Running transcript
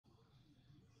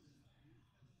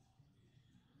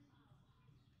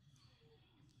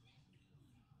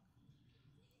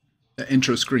The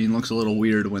intro screen looks a little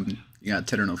weird when you got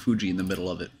Terunofuji in the middle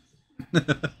of it.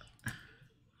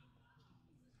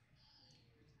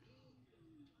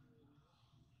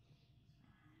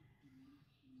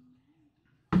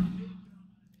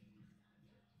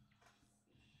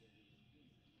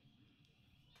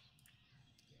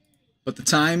 But the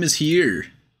time is here.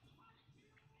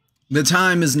 The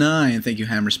time is nigh, and thank you,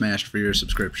 Hammer Smashed, for your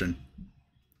subscription.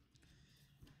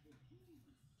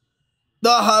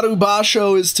 The Haru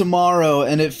Basho is tomorrow,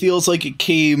 and it feels like it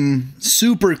came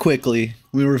super quickly.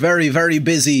 We were very, very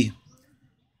busy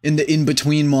in the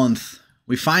in-between month.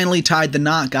 We finally tied the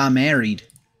knot, got married.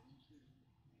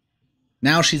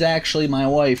 Now she's actually my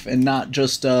wife, and not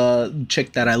just a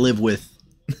chick that I live with.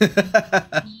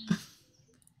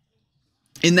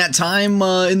 In that time,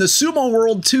 in the sumo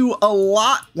world, too, a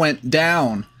lot went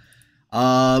down.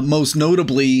 Most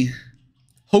notably,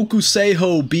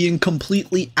 Hokuseiho being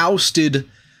completely ousted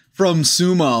from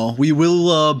sumo. We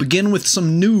will begin with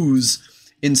some news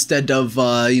instead of,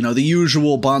 you know, the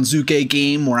usual Banzuke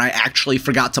game where I actually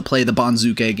forgot to play the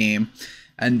Banzuke game,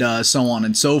 and so on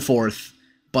and so forth.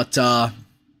 But,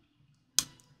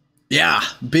 yeah,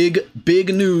 big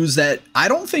news that I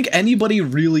don't think anybody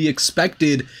really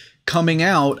expected coming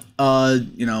out,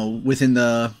 you know, within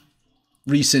the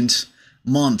recent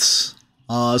months.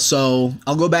 So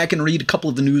I'll go back and read a couple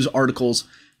of the news articles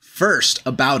first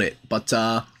about it. But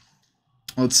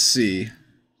let's see.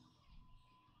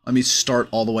 Let me start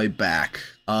all the way back.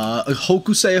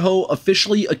 Hokuseiho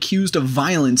officially accused of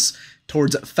violence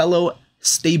towards fellow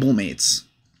stablemates.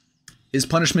 His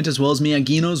punishment, as well as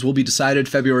Miyagino's, will be decided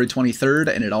February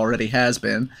 23rd, and it already has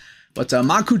been. But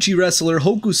Makuuchi wrestler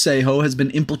Hokuseiho has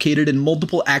been implicated in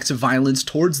multiple acts of violence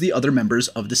towards the other members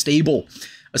of the stable.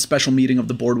 A special meeting of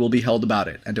the board will be held about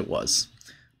it, and it was.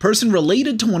 Person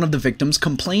related to one of the victims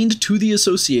complained to the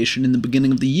association in the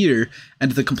beginning of the year,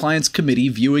 and the compliance committee,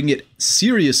 viewing it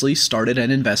seriously, started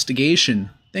an investigation.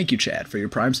 Thank you, Chad, for your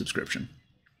Prime subscription.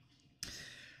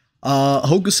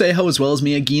 Hokuseiho, as well as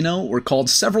Miyagino, were called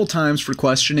several times for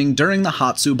questioning during the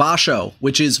Hatsu Basho,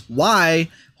 which is why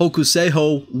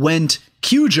Hokuseiho went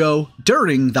Kyujo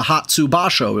during the Hatsu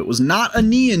Basho. It was not a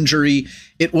knee injury,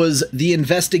 it was the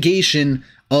investigation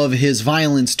of his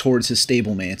violence towards his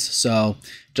stablemates. So,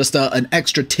 just an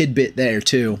extra tidbit there,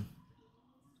 too.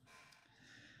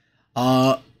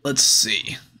 Let's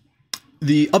see.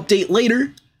 The update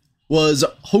later was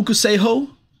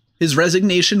Hokuseiho, his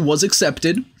resignation was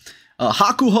accepted.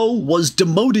 Hakuho was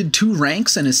demoted 2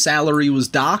 ranks and his salary was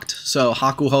docked. So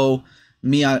Hakuho,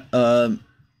 Miyagino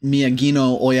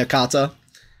Oyakata.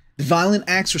 The violent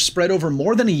acts were spread over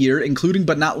more than a year, including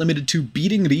but not limited to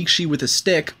beating Rikishi with a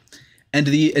stick. And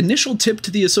the initial tip to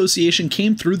the association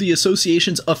came through the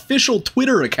association's official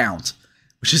Twitter account,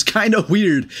 which is kind of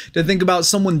weird to think about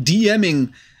someone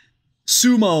DMing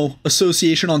Sumo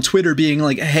Association on Twitter being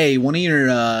like, hey, one of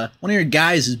your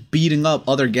guys is beating up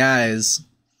other guys.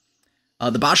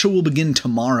 The Basho will begin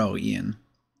tomorrow, Ian.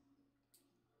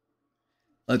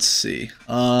 Let's see.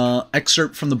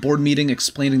 Excerpt from the board meeting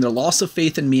explaining their loss of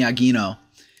faith in Miyagino.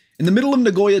 In the middle of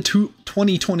Nagoya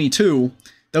 2022,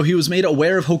 though he was made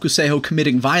aware of Hokuseiho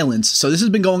committing violence, so this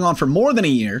has been going on for more than a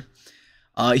year,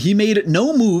 he made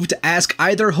no move to ask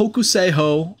either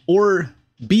Hokuseiho or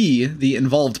B, the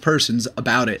involved persons,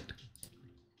 about it.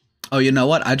 Oh, you know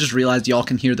what? I just realized y'all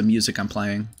can hear the music I'm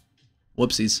playing.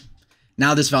 Whoopsies.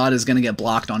 Now this VOD is gonna get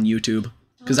blocked on YouTube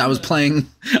because I was playing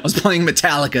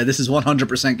Metallica. This is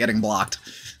 100% getting blocked.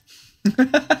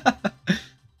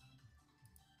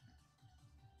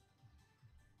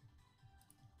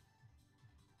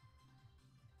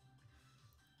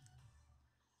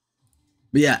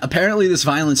 But yeah, apparently this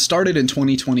violence started in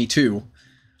 2022.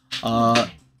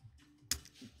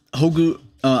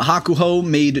 Hakuho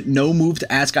made no move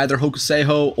to ask either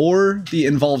Hokuseiho or the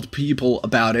involved people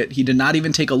about it. He did not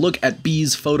even take a look at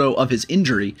B's photo of his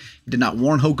injury. He did not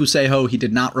warn Hokuseiho, he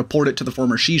did not report it to the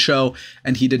former Shisho,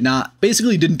 and he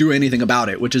basically didn't do anything about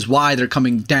it, which is why they're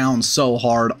coming down so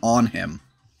hard on him.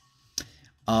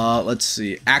 Let's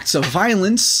see. Acts of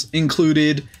violence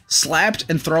included slapped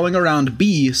and throwing around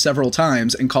B several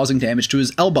times and causing damage to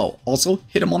his elbow. Also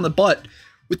hit him on the butt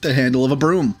with the handle of a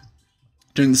broom.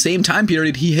 During the same time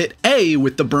period, he hit A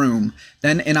with the broom.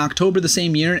 Then in October the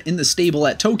same year, in the stable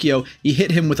at Tokyo, he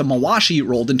hit him with a mawashi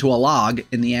rolled into a log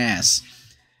in the ass.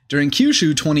 During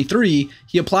Kyushu 23,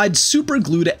 he applied super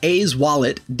glue to A's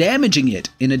wallet, damaging it.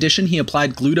 In addition, he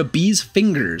applied glue to B's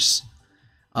fingers.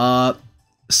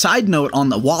 Side note on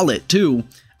the wallet, too.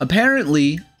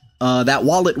 Apparently, that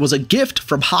wallet was a gift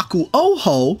from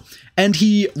Hakuoho, and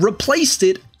he replaced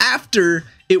it after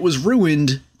it was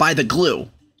ruined by the glue.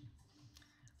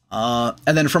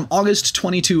 And then from August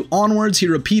 22 onwards, he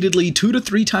repeatedly 2 to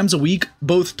 3 times a week,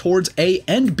 both towards A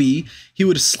and B, he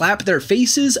would slap their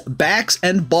faces, backs,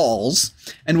 and balls,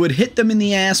 and would hit them in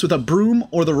the ass with a broom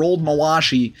or the rolled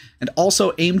mawashi, and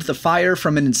also aimed the fire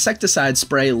from an insecticide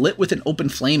spray lit with an open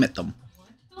flame at them.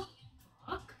 What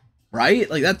the fuck? Right?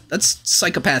 Like, that's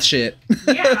psychopath shit.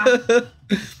 Yeah.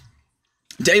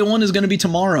 Day 1 is going to be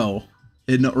tomorrow,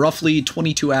 in roughly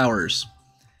 22 hours.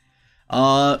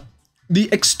 The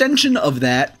extension of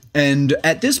that, and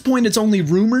at this point it's only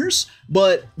rumors,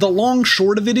 but the long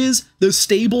short of it is the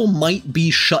stable might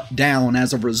be shut down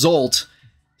as a result,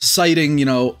 citing, you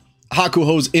know,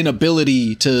 Hakuho's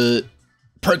inability to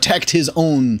protect his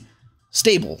own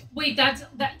stable. Wait, that's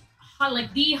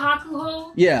like the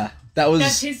Hakuho? Yeah,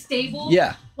 that's his stable?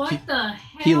 Yeah. What the hell?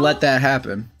 He let that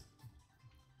happen.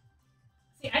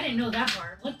 See, I didn't know that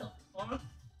part. What the fuck?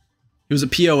 It was a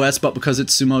POS, but because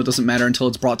it's sumo, it doesn't matter until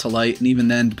it's brought to light. And even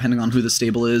then, depending on who the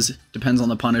stable is, depends on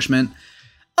the punishment.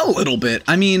 A little bit.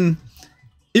 I mean,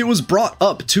 it was brought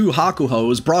up to Hakuho, it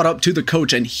was brought up to the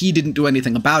coach, and he didn't do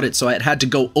anything about it, so it had to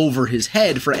go over his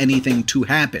head for anything to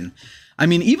happen. I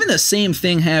mean, even the same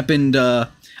thing happened,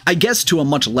 I guess to a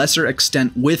much lesser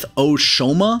extent with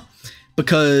Oshoma,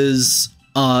 because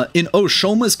in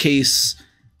Oshoma's case,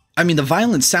 I mean, the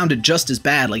violence sounded just as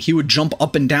bad. Like, he would jump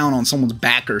up and down on someone's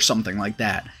back or something like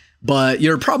that. But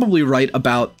you're probably right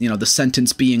about, you know, the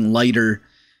sentence being lighter.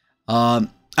 I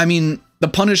mean, the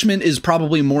punishment is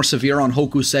probably more severe on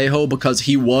Hokuseiho because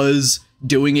he was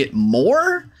doing it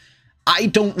more. I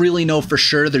don't really know for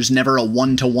sure. There's never a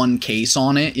one-to-one case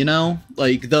on it, you know?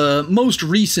 Like, the most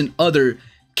recent other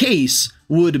case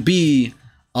would be,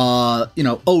 you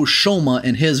know, Oshoma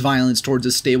and his violence towards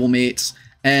his stablemates,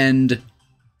 and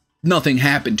nothing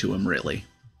happened to him, really.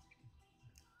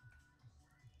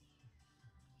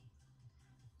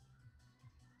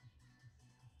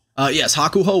 Yes,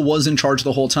 Hakuho was in charge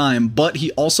the whole time, but he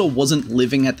also wasn't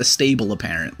living at the stable,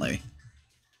 apparently.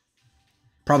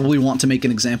 Probably want to make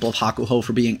an example of Hakuho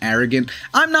for being arrogant.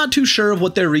 I'm not too sure of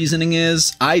what their reasoning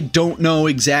is. I don't know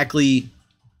exactly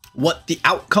what the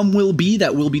outcome will be.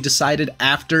 That will be decided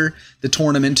after the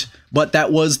tournament, but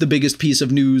that was the biggest piece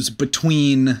of news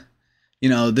between, you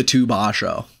know, the two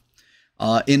Basho.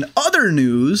 In other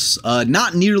news,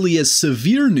 not nearly as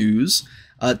severe news,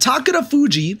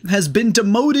 Terunofuji has been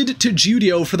demoted to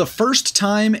Judo for the first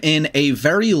time in a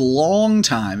very long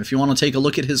time. If you want to take a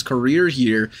look at his career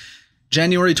here,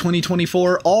 January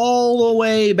 2024, all the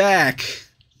way back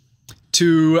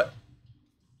to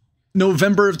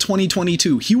November of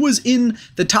 2022. He was in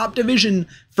the top division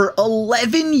for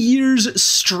 11 years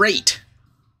straight.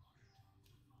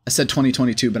 I said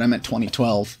 2022, but I meant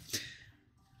 2012.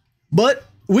 But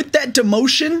with that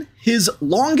demotion, his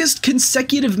longest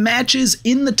consecutive matches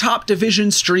in the top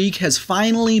division streak has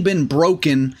finally been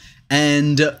broken,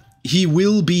 and he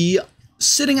will be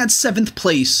sitting at 7th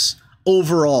place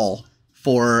overall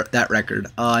for that record.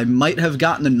 I might have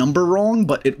gotten the number wrong,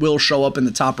 but it will show up in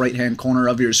the top right-hand corner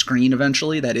of your screen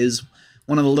eventually. That is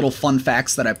one of the little fun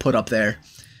facts that I put up there.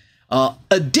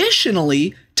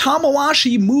 Additionally,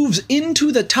 Tamawashi moves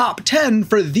into the top 10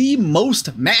 for the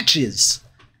most matches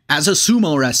as a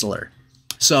sumo wrestler.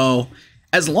 So,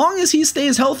 as long as he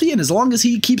stays healthy and as long as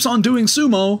he keeps on doing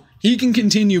sumo, he can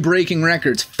continue breaking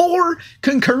records. 4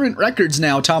 concurrent records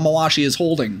now Tamawashi is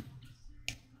holding.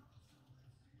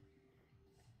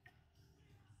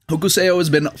 Hokuseiho has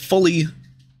been fully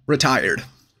retired.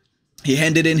 He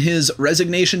handed in his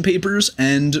resignation papers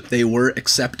and they were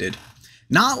accepted.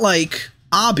 Not like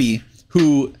Abi,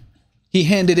 who he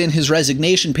handed in his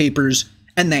resignation papers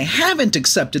and they haven't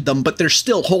accepted them, but they're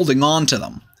still holding on to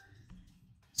them.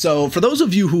 So for those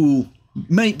of you who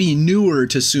might be newer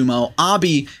to sumo,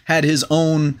 Abi had his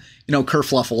own, you know,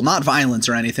 kerfluffle, not violence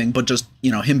or anything, but just,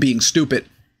 you know, him being stupid.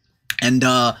 And,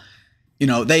 you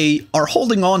know, they are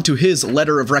holding on to his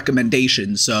letter of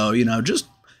recommendation. So, you know, just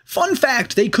fun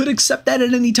fact, they could accept that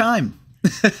at any time.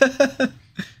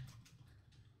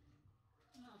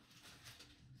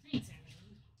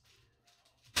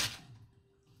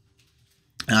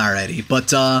 Alrighty,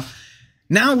 but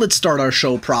now let's start our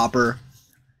show proper.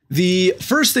 The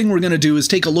first thing we're going to do is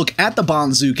take a look at the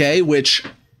Banzuke, which,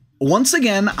 once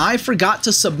again, I forgot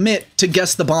to submit to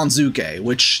guess the Banzuke,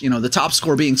 which, you know, the top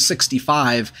score being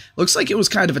 65, looks like it was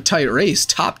kind of a tight race.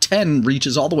 Top 10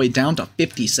 reaches all the way down to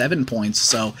 57 points,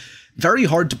 so very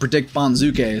hard to predict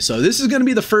Banzuke. So this is going to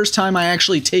be the first time I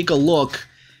actually take a look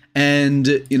and,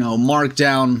 you know, mark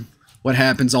down what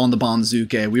happens on the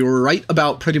Banzuke. We were right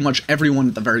about pretty much everyone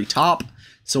at the very top,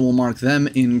 so we'll mark them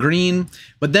in green.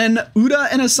 But then Uda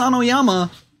and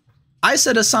Asanoyama I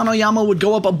said Asanoyama would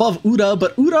go up above Uda,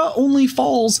 but Uda only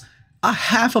falls a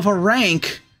half of a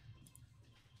rank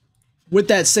with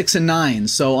that 6 and 9.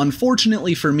 So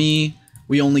unfortunately for me,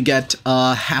 we only get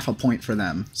half a point for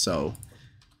them. So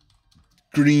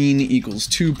green equals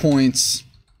 2 points,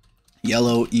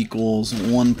 yellow equals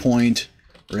 1 point,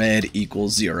 red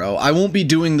equals 0. I won't be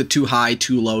doing the too high,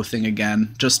 too low thing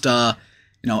again. Just, you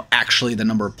know, actually the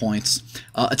number of points.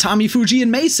 Atami, Fuji,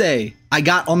 and Meisei, I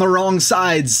got on the wrong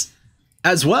sides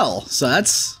as well. So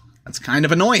that's kind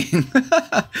of annoying.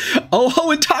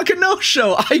 Oho and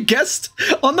Takakeisho, I guessed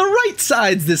on the right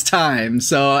sides this time.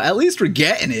 So at least we're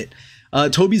getting it.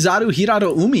 Tobizaru,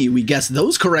 Hirado, Umi, we guessed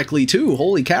those correctly too.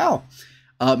 Holy cow.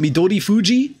 Midori,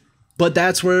 Fuji, but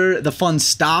that's where the fun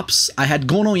stops. I had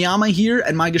Gonoyama here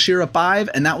at Maegashira 5,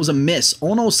 and that was a miss.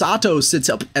 Ono Sato sits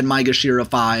up at Maegashira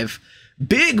 5.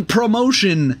 Big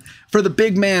promotion for the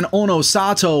big man Ono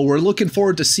Sato. We're looking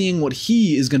forward to seeing what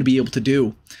he is going to be able to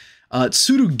do.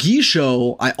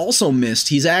 Tsurugisho, I also missed.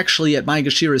 He's actually at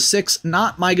Maegashira 6,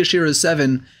 not Maegashira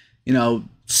 7. You know,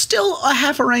 still a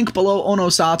half a rank below Ono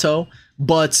Sato,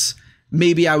 but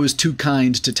maybe I was too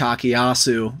kind to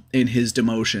Takayasu in his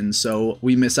demotion, so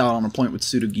we miss out on a point with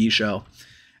Tsurugisho.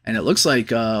 And it looks like,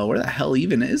 where the hell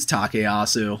even is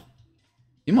Takayasu?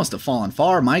 He must have fallen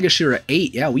far. Maegashira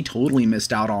 8, yeah, we totally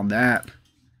missed out on that.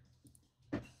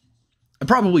 I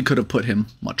probably could have put him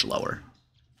much lower.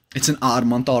 It's an odd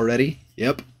month already.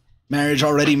 Yep. Marriage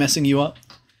already messing you up.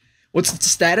 What's the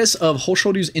status of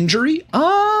Hoshoryu's injury?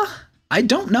 I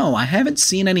don't know. I haven't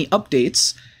seen any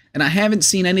updates, and I haven't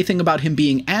seen anything about him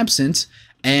being absent,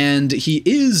 and he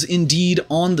is indeed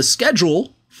on the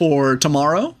schedule for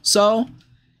tomorrow, so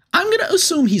I'm going to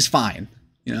assume he's fine.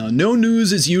 You know, no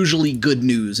news is usually good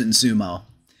news in sumo.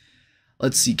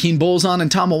 Let's see, Keen Bolzan and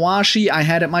Tamawashi I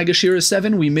had at Maegashira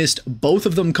 7. We missed both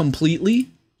of them completely,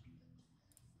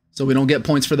 so we don't get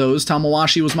points for those.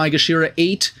 Tamawashi was Maegashira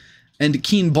 8, and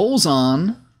Keen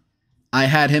Bolzan, I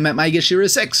had him at Maegashira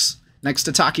 6, next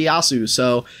to Takayasu,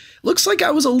 so looks like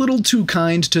I was a little too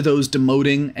kind to those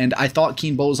demoting, and I thought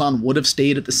Keen Bolzan would have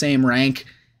stayed at the same rank.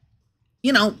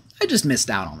 You know, I just missed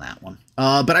out on that one.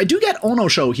 But I do get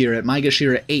Onosho here at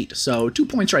Maegashira 8, so 2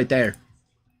 points right there.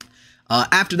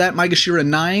 After that, Maegashira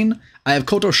 9, I have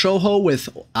Koto Shoho with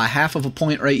a half of a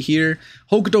point right here.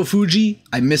 Hokuto Fuji,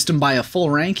 I missed him by a full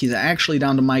rank. He's actually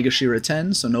down to Maegashira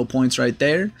 10, so no points right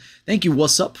there. Thank you,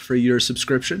 What's Up, for your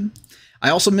subscription. I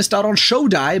also missed out on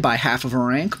Shodai by half of a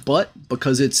rank, but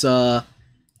because it's,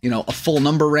 you know, a full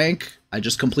number rank, I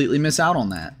just completely miss out on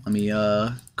that. Let me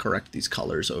correct these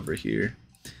colors over here.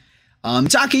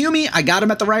 Takayumi, I got him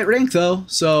at the right rank, though,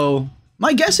 so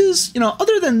my guess is, you know,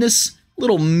 other than this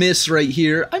little miss right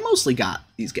here, I mostly got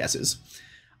these guesses.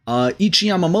 Ichi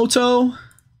Yamamoto,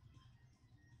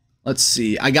 let's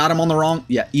see, I got him on the wrong,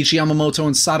 yeah, Ichi Yamamoto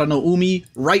and Sada no Umi,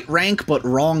 right rank, but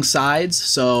wrong sides,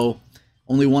 so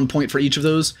only 1 point for each of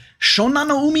those. Shona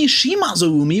no Umi,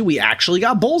 Shimazu Umi, we actually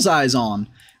got bullseyes on.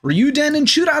 Ryuden and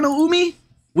Chura no Umi,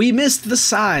 we missed the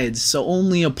sides, so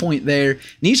only a point there.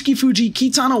 Nishiki Fuji,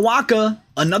 KOTONOWAKA,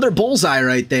 another bullseye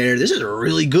right there. This is a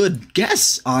really good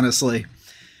guess, honestly.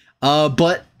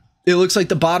 But it looks like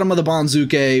the bottom of the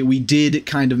Banzuke, we did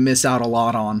kind of miss out a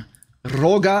lot on.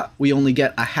 Roga, we only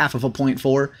get a half of a point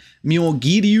for.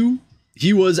 Myogiryu,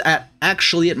 he was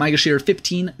actually at Maegashira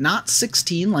 15, not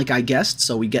 16 like I guessed,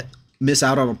 so we miss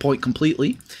out on a point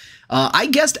completely. I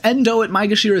guessed Endo at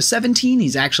Maegashira 17.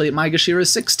 He's actually at Maegashira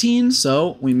 16,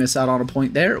 so we miss out on a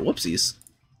point there. Whoopsies.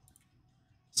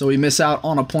 So we miss out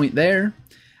on a point there.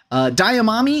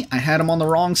 Dayamami, I had him on the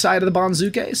wrong side of the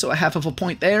Banzuke, so a half of a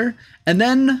point there. And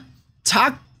then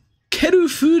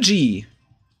Terunofuji.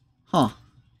 Huh.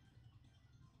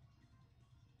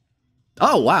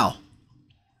 Oh, wow.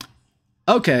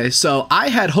 Okay, so I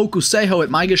had Hokuseiho at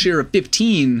Maegashira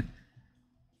 15.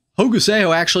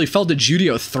 Hokuseiho actually fell to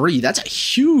Judio 3. That's a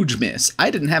huge miss.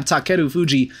 I didn't have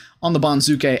Terunofuji on the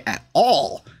Banzuke at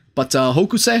all. But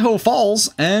Hokuseiho falls,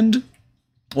 and,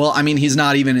 well, I mean, he's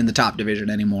not even in the top division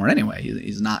anymore anyway.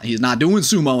 He's not doing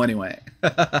sumo anyway.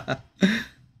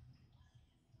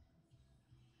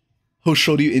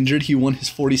 Hoshoryu injured. He won his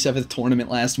 47th tournament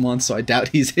last month, so I doubt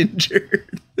he's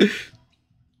injured.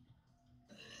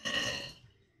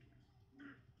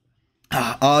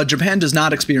 Japan does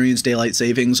not experience daylight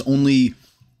savings. Only,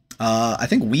 I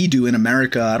think we do in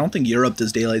America. I don't think Europe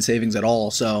does daylight savings at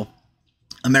all. So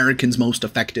Americans most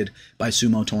affected by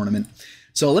sumo tournament.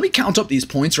 So let me count up these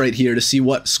points right here to see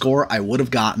what score I would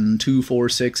have gotten. 2, 4,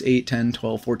 6, 8, 10,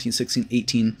 12, 14, 16,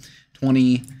 18,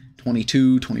 20,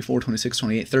 22, 24, 26,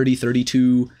 28, 30,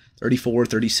 32, 34,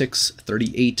 36,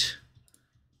 38,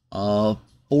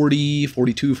 40,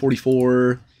 42,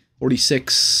 44,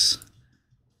 46,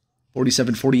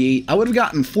 47, 48. I would have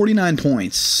gotten 49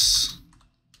 points.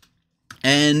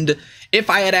 And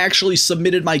if I had actually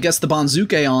submitted my Guess the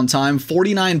Banzuke on time,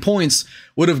 49 points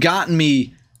would have gotten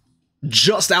me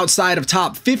just outside of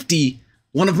top 50.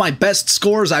 One of my best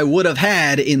scores I would have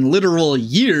had in literal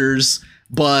years.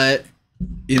 But,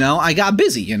 you know, I got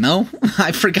busy, you know?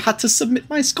 I forgot to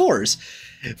submit my scores.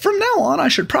 From now on, I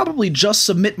should probably just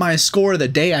submit my score the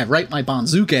day I write my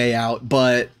Banzuke out.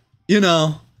 But, you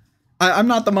know, I'm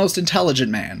not the most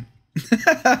intelligent man.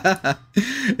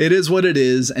 It is what it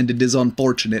is, and it is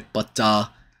unfortunate, but I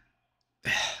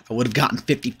would have gotten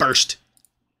 51st.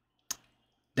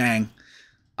 Dang.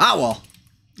 Ah, well.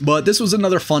 But this was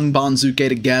another fun Banzuke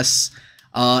to guess.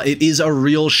 It is a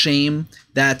real shame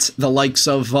that the likes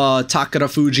of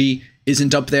Terunofuji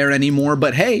isn't up there anymore,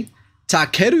 but hey,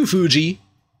 Terunofuji,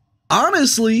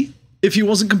 honestly, if he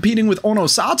wasn't competing with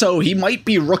Onosato, he might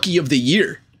be Rookie of the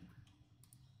Year.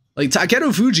 Like,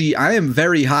 Terunofuji, I am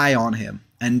very high on him.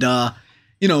 And,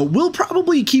 you know, we'll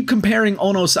probably keep comparing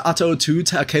Onosato to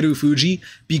Terunofuji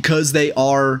because they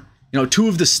are, you know, two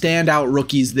of the standout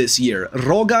rookies this year.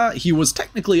 Roga, he was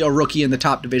technically a rookie in the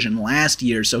top division last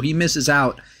year, so he misses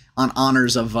out on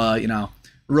honors of, you know,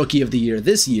 Rookie of the Year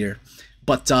this year.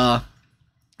 But,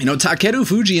 you know,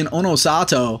 Terunofuji and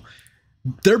Onosato,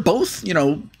 they're both, you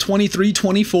know, 23,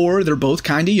 24. They're both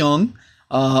kind of young.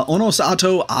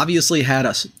 Onosato obviously had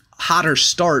a hotter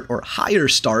start or higher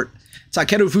start.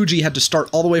 Terunofuji had to start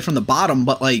all the way from the bottom,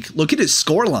 but like, look at his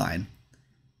scoreline.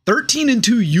 13-2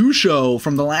 yusho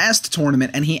from the last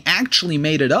tournament, and he actually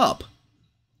made it up.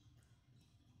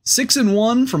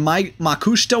 6-1 from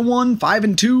Makushita 1,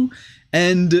 5-2,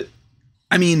 and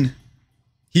I mean,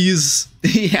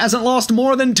 he hasn't lost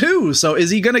more than 2. So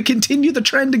is he going to continue the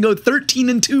trend and go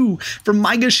 13-2 from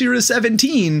Maegashira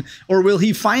 17, or will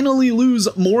he finally lose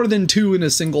more than 2 in a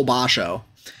single basho?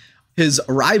 His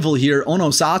rival here,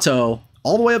 Onosato,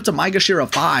 all the way up to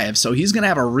Maegashira 5, so he's going to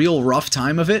have a real rough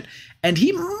time of it, and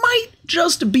he might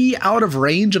just be out of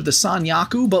range of the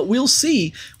Sanyaku, but we'll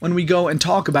see when we go and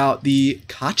talk about the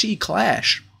Kachi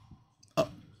Clash.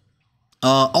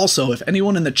 Also, if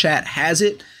anyone in the chat has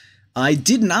it, I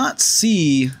did not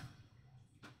see,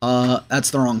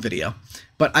 that's the wrong video,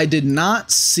 but I did not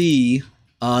see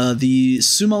the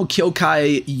Sumo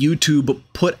Kyokai YouTube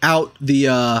put out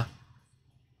the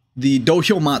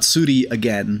Dohyo Matsuri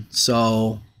again,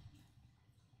 so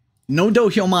no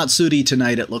Dohyo Matsuri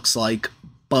tonight, it looks like.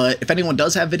 But if anyone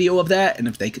does have video of that, and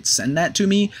if they could send that to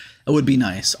me, it would be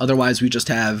nice. Otherwise, we just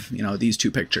have, you know, these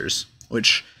 2 pictures,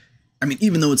 which, I mean,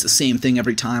 even though it's the same thing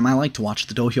every time, I like to watch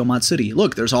the Dohyo Matsuri.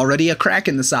 Look, there's already a crack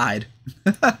in the side.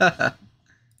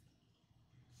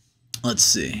 Let's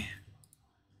see.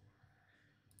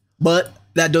 But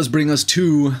that does bring us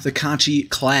to the Kachi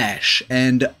Clash,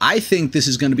 and I think this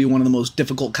is going to be one of the most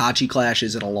difficult Kachi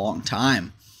Clashes in a long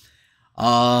time.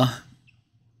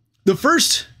 The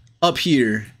first up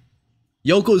here,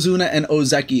 Yokozuna and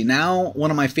Ozeki. Now,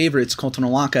 one of my favorites,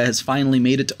 Kotonowaka, has finally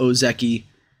made it to Ozeki.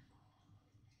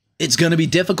 It's going to be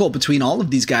difficult between all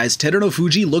of these guys.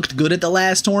 Terunofuji looked good at the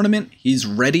last tournament. He's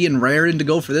ready and raring to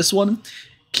go for this one.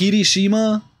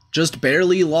 Kirishima just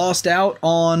barely lost out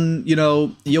on, you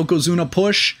know, Yokozuna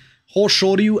push.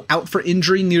 Hoshoryu out for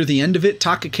injury near the end of it.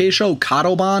 Takakeisho,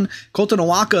 Kadoban,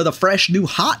 Kotonowaka, the fresh new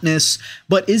hotness.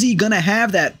 But is he going to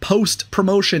have that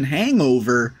post-promotion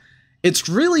hangover? It's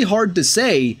really hard to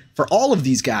say for all of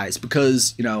these guys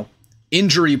because, you know,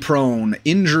 injury prone,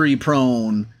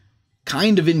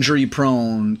 kind of injury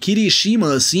prone.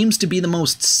 Kirishima seems to be the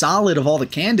most solid of all the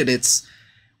candidates,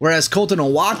 whereas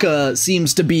Kotonowaka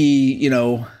seems to be, you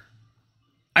know,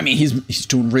 I mean, he's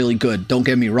doing really good, don't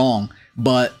get me wrong,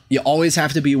 but you always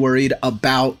have to be worried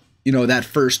about, you know, that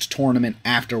first tournament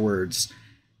afterwards.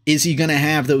 Is he going to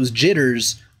have those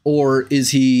jitters, or is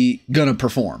he going to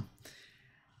perform?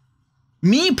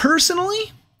 Me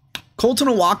personally,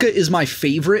 Kotonowaka is my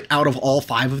favorite out of all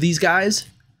 5 of these guys.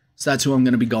 So that's who I'm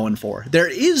going to be going for.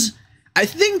 I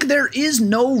think there is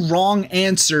no wrong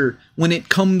answer when it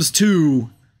comes to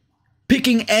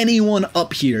picking anyone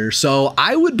up here. So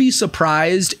I would be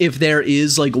surprised if there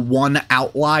is like one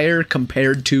outlier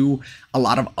compared to a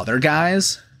lot of other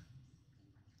guys.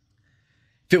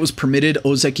 If it was permitted,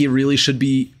 Ozeki really should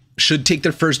take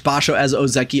their first Basho as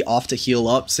Ozeki off to heal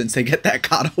up since they get that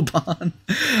Kadoban.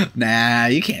 Nah,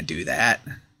 you can't do that.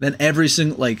 Then every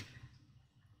single, like,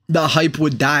 the hype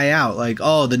would die out. Like,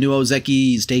 oh, the new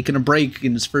Ozeki is taking a break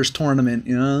in his first tournament,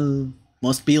 you know,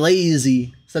 must be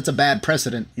lazy. That's a bad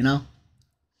precedent, you know?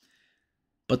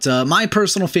 But my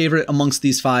personal favorite amongst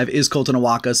these 5 is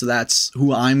Kotonowaka, so that's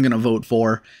who I'm going to vote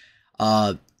for.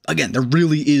 again, there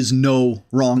really is no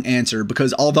wrong answer,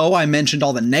 because although I mentioned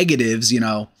all the negatives, you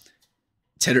know,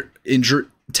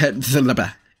 injury-prone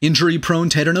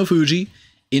Terunofuji,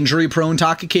 injury-prone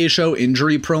Takakeisho,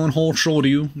 injury-prone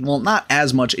Hoshoryu. Well, not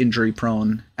as much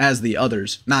injury-prone as the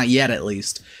others. Not yet, at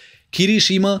least.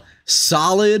 Kirishima,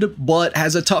 solid, but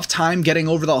has a tough time getting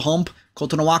over the hump.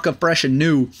 Kotonowaka, fresh and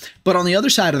new. But on the other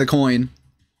side of the coin,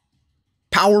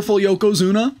 powerful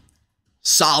Yokozuna,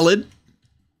 solid.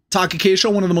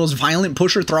 Takakeisho, one of the most violent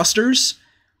pusher thrusters.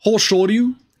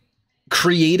 Hoshoryu,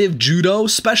 creative judo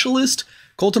specialist.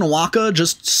 Kotonowaka,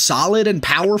 just solid and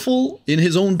powerful in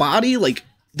his own body. Like,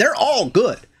 they're all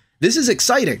good. This is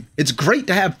exciting. It's great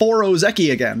to have 4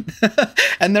 Ozeki again.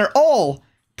 And they're all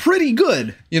pretty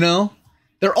good, you know?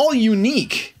 They're all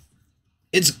unique.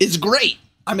 It's great.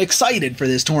 I'm excited for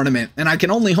this tournament, and I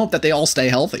can only hope that they all stay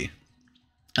healthy.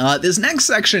 This next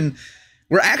section,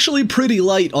 we're actually pretty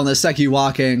light on the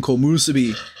Sekiwake and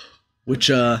Komusubi, which,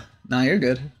 nah, you're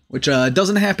good, which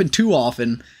doesn't happen too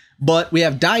often. But we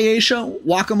have Daieisho,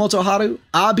 Wakamoto Haru,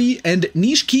 Abi, and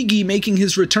Nishikigi making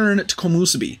his return to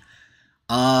Komusubi.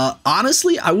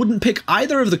 Honestly, I wouldn't pick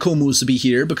either of the Komusubi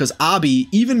here, because Abi,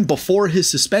 even before his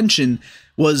suspension,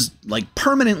 was like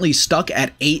permanently stuck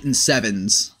at 8 and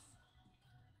 7s.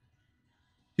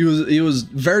 He was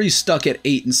very stuck at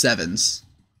 8 and 7s.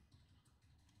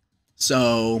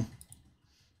 So,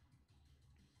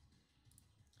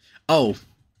 oh,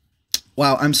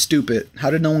 wow, I'm stupid.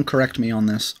 How did no one correct me on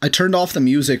this? I turned off the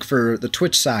music for the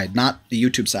Twitch side, not the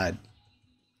YouTube side.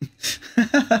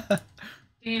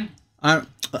 Damn.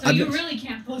 So you really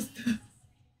can't post.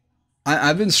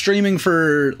 I've been streaming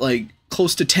for like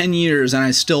close to 10 years, and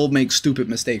I still make stupid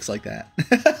mistakes like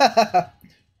that.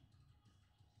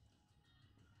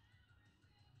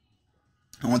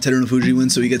 I want Terunofuji win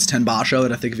so he gets 10 Basho,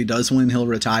 and I think if he does win, he'll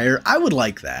retire. I would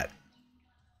like that.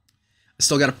 I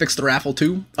still got to fix the raffle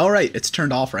too. All right, it's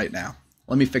turned off right now.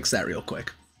 Let me fix that real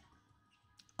quick.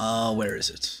 Where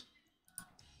is it?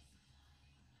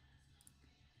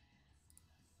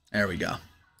 There we go.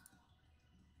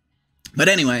 But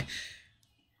anyway,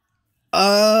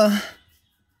 Abi,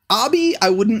 I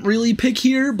wouldn't really pick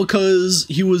here because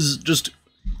he was just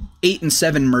 8 and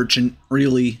 7 merchant,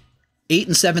 really. 8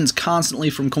 and 7s constantly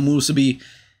from Komusubi.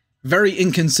 Very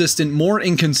inconsistent, more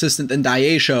inconsistent than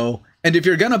Daieisho. And if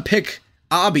you're gonna pick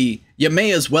Abi, you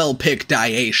may as well pick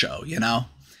Daieisho, you know?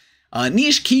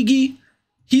 Nishikigi,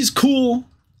 he's cool.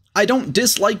 I don't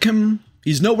dislike him.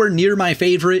 He's nowhere near my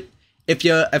favorite. If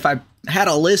I had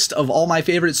a list of all my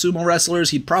favorite sumo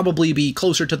wrestlers, he'd probably be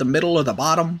closer to the middle or the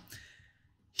bottom.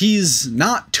 He's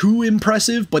not too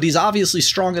impressive, but he's obviously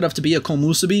strong enough to be a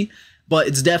Komusubi. But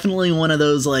it's definitely one of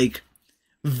those, like,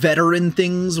 veteran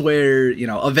things where, you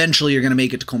know, eventually you're going to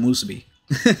make it to Komusubi.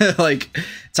 Like,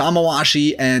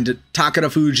 Tamawashi and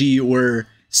Terunofuji were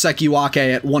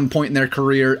Sekiwake at one point in their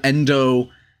career. Endo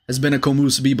has been a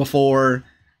Komusubi before.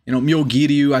 You know,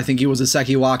 Myogiryu, I think he was a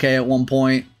Sekiwake at one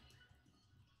point.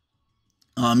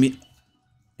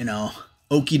 You know,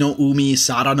 Oki no Umi,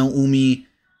 Sara no Umi.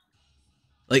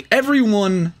 Like,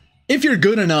 everyone, if you're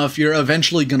good enough, you're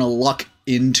eventually gonna luck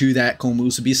into that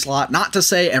Komusubi slot. Not to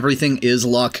say everything is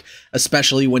luck,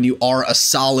 especially when you are a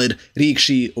solid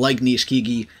Rikishi like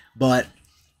Nishikigi, but,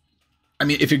 I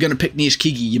mean, if you're gonna pick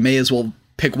Nishikigi, you may as well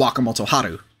pick Wakamoto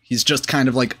Haru. He's just kind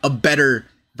of like a better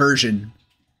version.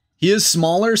 He is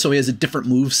smaller, so he has a different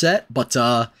moveset, but,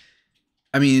 I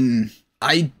mean,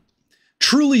 I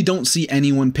truly don't see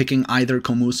anyone picking either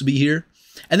Komusubi here.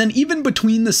 And then even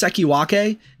between the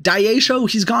Sekiwake, Daieisho,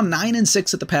 he's gone 9 and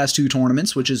 6 at the past 2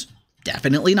 tournaments, which is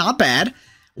definitely not bad.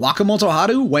 Wakamoto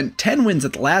Haru went 10 wins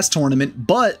at the last tournament,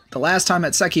 but the last time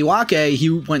at Sekiwake, he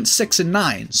went 6 and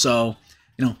 9. So,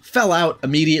 you know, fell out,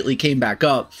 immediately came back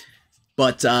up.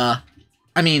 But, I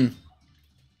mean,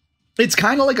 it's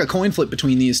kind of like a coin flip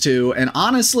between these two. And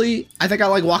honestly, I think I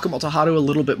like Wakamoto Haru a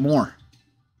little bit more.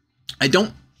 I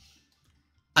don't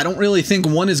really think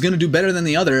one is going to do better than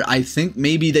the other. I think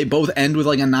maybe they both end with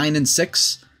like a 9 and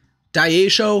 6.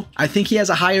 Daieisho, I think he has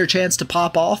a higher chance to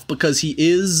pop off because he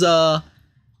is,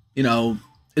 you know,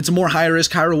 it's a more high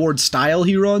risk, high reward style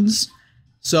he runs.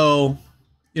 So,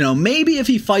 you know, maybe if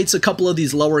he fights a couple of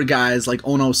these lower guys like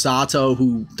Ono Sato,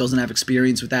 who doesn't have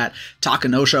experience with that,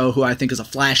 Takanosho, who I think is a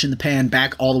flash in the pan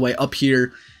back all the way up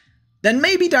here, then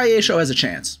maybe Daieisho has a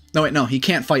chance. No, wait, no, he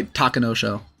can't fight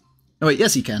Takanosho. No, wait,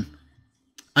 yes, he can.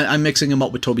 I'm mixing him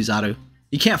up with Tobizaru.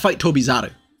 He can't fight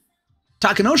Tobizaru.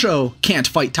 Takanosho can't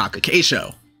fight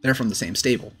Takakeisho. They're from the same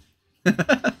stable.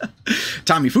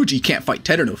 Fuji can't fight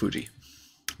Terunofuji.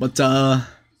 But,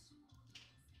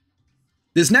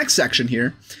 this next section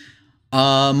here,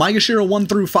 Maegashira 1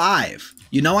 through 5.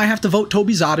 You know I have to vote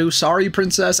Tobizaru. Sorry,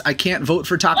 princess. I can't vote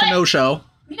for Takanosho.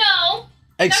 No.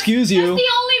 Excuse you.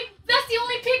 That's the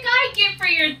only pick I get for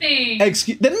your thing.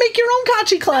 Then make your own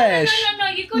Kachi Clash. No.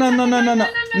 You go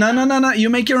No. You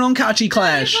make your own Kachi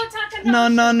Clash. No.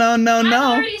 I'm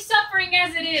already suffering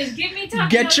as it is. Give me Takanosho.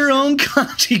 Get your own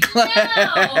Kachi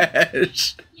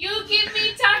Clash. No. You give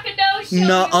me Takanosho.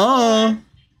 Nuh-uh.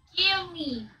 Give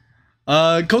me.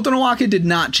 KOTONOWAKA did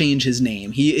not change his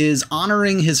name. He is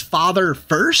honoring his father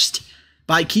first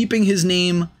by keeping his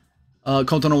name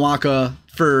KOTONOWAKA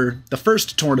for the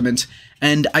first tournament,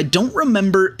 and I don't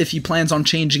remember if he plans on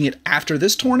changing it after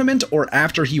this tournament or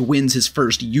after he wins his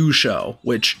first yusho,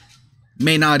 which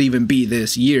may not even be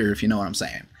this year, if you know what I'm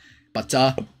saying. But,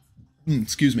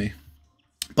 excuse me.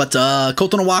 But,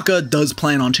 KOTONOWAKA does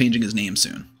plan on changing his name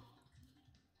soon.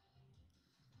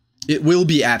 It will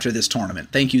be after this tournament.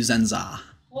 Thank you, Zenza.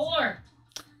 4.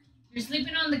 You're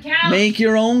sleeping on the couch. Make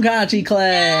your own Kachi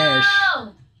Clash.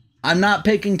 No. I'm not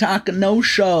picking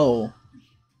Takanosho.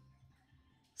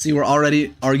 See, we're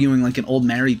already arguing like an old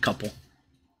married couple.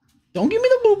 Don't give me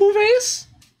the boo-boo face.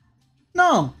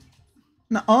 No.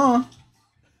 Nuh-uh.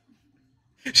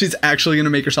 She's actually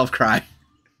gonna make herself cry.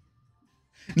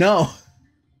 No.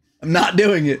 I'm not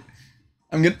doing it.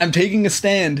 I'm taking a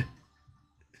stand.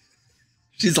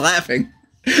 She's laughing.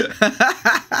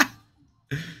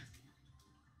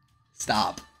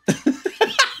 Stop.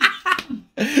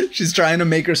 She's trying to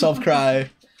make herself cry.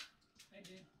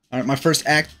 All right, my first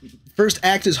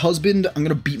act is husband. I'm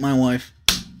gonna beat my wife.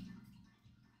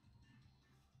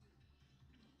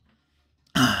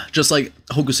 Just like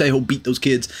Hokuseiho beat those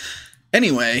kids.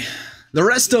 Anyway, the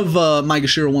rest of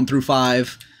Maegashira 1 through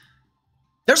 5.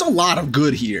 There's a lot of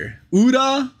good here.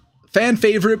 Uda, fan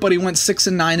favorite, but he went 6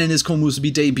 and 9 in his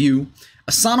Komusubi debut.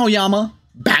 Asanoyama,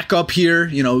 back up here.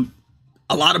 You know,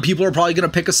 a lot of people are probably going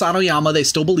to pick Asanoyama. They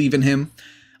still believe in him.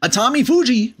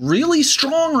 Atamifuji, really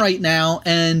strong right now.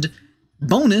 And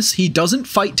bonus, he doesn't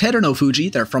fight Terunofuji.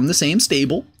 They're from the same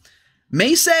stable.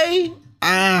 Meisei,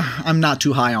 I'm not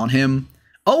too high on him.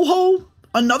 Oho,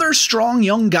 another strong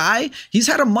young guy. He's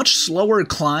had a much slower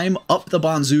climb up the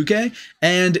Banzuke.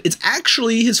 And it's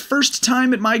actually his first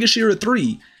time at Maegashira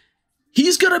 3.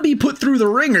 He's going to be put through the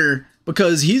ringer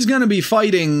because he's going to be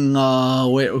fighting,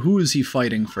 wait, who is he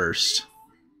fighting first?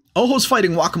 Oho's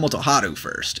fighting Wakamoto Haru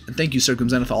first. And thank you,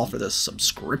 Circumzenithal, for this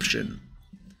subscription.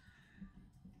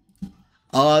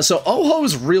 So Oho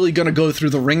is really going to go through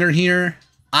the ringer here.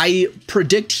 I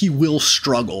predict he will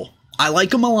struggle. I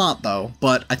like him a lot, though,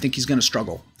 but I think he's going to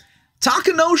struggle.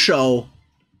 Takanosho,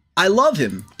 I love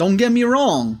him. Don't get me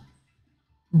wrong.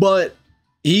 But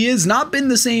he has not been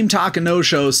the same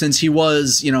Takanosho since he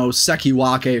was, you know,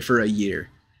 Sekiwake for a year.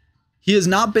 He has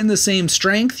not been the same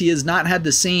strength. He has not had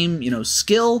the same, you know,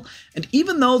 skill. And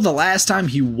even though the last time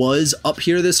he was up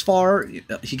here this far,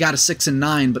 he got a 6 and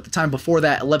 9, but the time before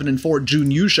that, 11 and 4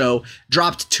 June Yusho,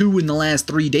 dropped 2 in the last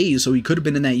 3 days, so he could have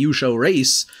been in that Yusho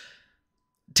race.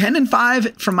 10 and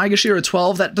 5 from Maegashira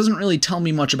 12, that doesn't really tell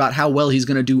me much about how well he's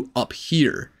going to do up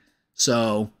here.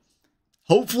 So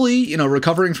hopefully, you know,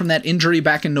 recovering from that injury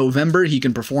back in November, he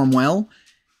can perform well.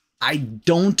 I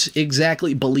don't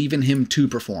exactly believe in him to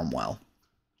perform well.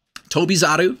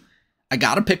 Tobizaru, I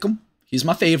gotta pick him. He's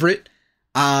my favorite.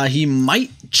 He might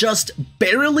just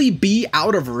barely be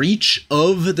out of reach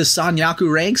of the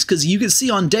Sanyaku ranks, because you can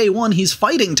see on day 1, he's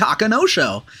fighting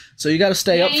Takanosho. So you gotta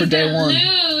stay up for day 1.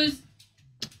 Lose.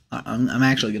 I'm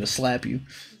actually gonna slap you.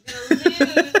 He's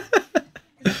gonna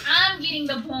lose. I'm getting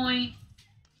the point.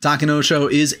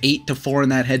 Takanosho is 8 to 4 in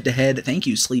that head-to-head. Thank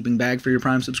you, Sleeping Bag, for your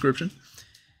Prime subscription.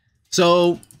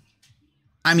 So,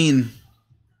 I mean,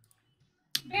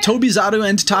 Tobizaru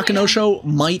and Takanosho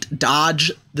might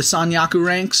dodge the Sanyaku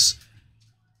ranks.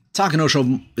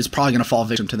 Takanosho is probably going to fall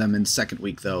victim to them in second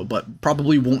week, though, but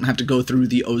probably won't have to go through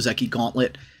the Ozeki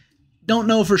gauntlet. Don't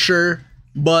know for sure,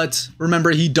 but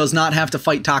remember, he does not have to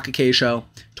fight Takakeisho.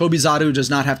 Tobizaru does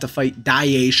not have to fight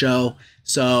Daieisho,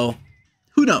 so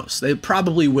who knows? They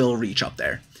probably will reach up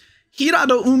there.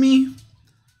 Hirado Umi,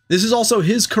 this is also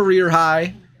his career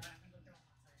high.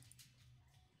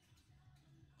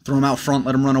 Throw him out front,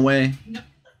 let him run away. No.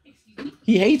 Excuse me?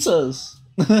 He hates us.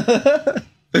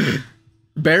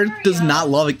 Bear does not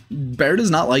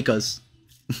like us.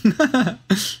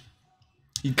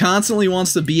 He constantly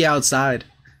wants to be outside.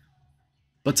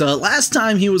 But last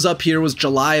time he was up here was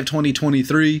July of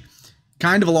 2023.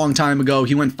 Kind of a long time ago.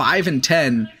 He went 5 and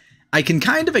 10. I can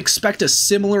kind of expect a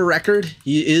similar record.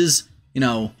 He is, you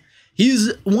know,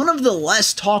 he's one of the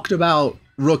less talked about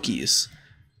rookies.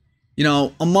 You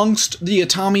know, amongst the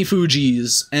Atami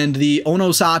Fujis and the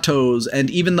Onosatos and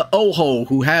even the Oho,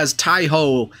 who has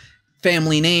Taiho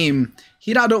family name,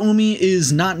 Hiradoumi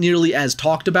is not nearly as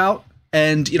talked about.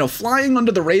 And, you know, flying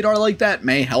under the radar like that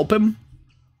may help him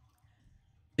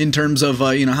in terms of,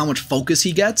 you know, how much focus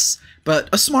he gets. But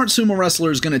a smart sumo wrestler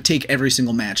is going to take every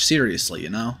single match seriously, you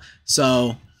know?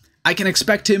 So I can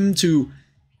expect him to,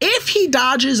 if he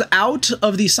dodges out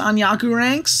of the Sanyaku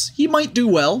ranks, he might do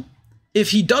well.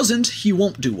 If he doesn't, he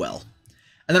won't do well.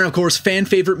 And then, of course, fan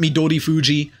favorite Midori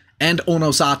Fuji and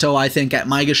Onosato, I think, at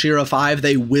Maegashira 5,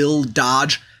 they will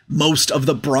dodge most of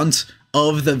the brunt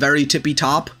of the very tippy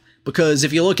top. Because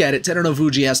if you look at it,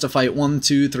 Terunofuji has to fight 1,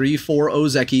 2, 3, 4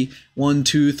 Ozeki, 1,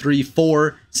 2, 3,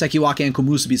 4 Sekiwake and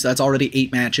Komusubi, so that's already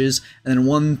 8 matches. And then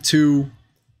 1, 2,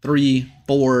 3,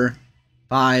 4,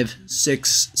 5,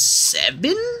 6,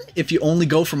 7, if you only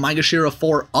go from Maegashira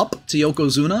 4 up to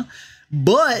Yokozuna.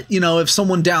 But, you know, if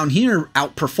someone down here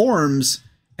outperforms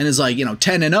and is like, you know,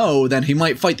 10-0, then he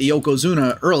might fight the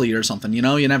Yokozuna early or something, you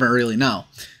know? You never really know.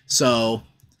 So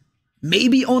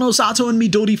maybe Onosato and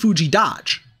Midori Fuji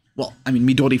dodge. Well, I mean,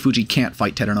 Midori Fuji can't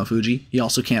fight Terunofuji. He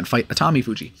also can't fight Atami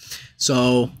Fuji.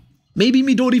 So maybe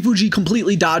Midori Fuji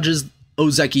completely dodges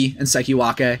Ozeki and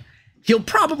Sekiwake. He'll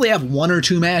probably have 1 or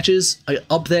 2 matches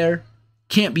up there.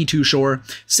 Can't be too sure.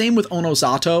 Same with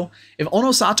Onosato. If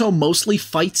Onosato mostly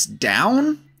fights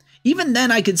down, even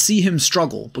then I could see him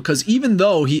struggle, because even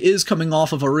though he is coming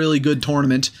off of a really good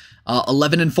tournament,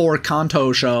 11-4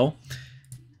 Kanto show,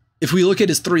 if we look at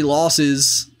his 3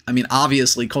 losses, I mean,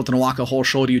 obviously Kotonowaka,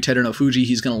 Hoshoryu, Terunofuji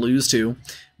he's going to lose to,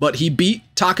 but he beat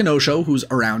Takanosho, who's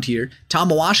around here,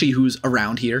 Tamawashi, who's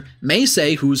around here,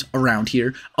 Meisei, who's around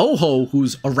here, Oho,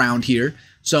 who's around here,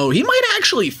 so he might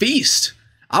actually feast.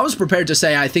 I was prepared to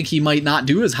say I think he might not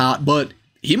do as hot, but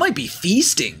he might be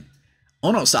feasting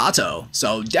Onosato.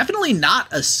 So definitely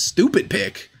not a stupid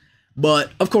pick.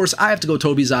 But of course, I have to go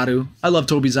Tobizaru. I love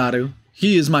Tobizaru.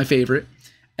 He is my favorite.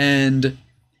 And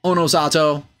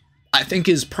Onosato, I think,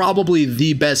 is probably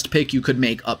the best pick you could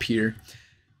make up here.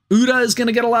 Uda is going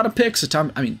to get a lot of picks.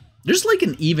 I mean, there's like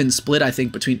an even split, I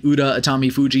think, between Uda,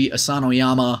 Atami Fuji,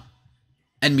 Asanoyama,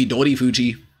 and Midori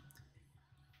Fuji.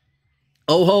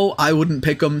 Oho, I wouldn't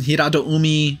pick him.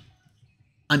 Hiradoumi,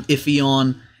 I'm iffy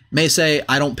on. Meisei,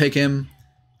 I don't pick him.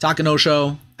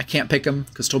 Takanosho, I can't pick him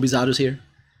because Tobizaru's here.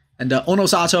 And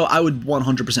Onosato, I would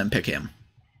 100% pick him.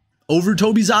 Over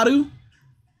Tobizaru?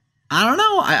 I don't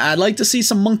know. I'd like to see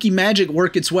some monkey magic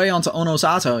work its way onto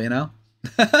Onosato, you know?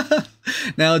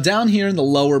 Now, down here in the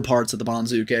lower parts of the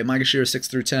Banzuke, Maegashira 6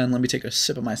 through 10, let me take a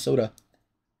sip of my soda.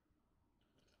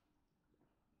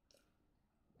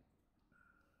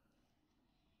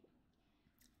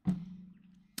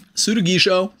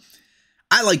 Tsurugisho,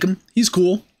 I like him. He's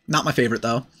cool. Not my favorite,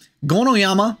 though.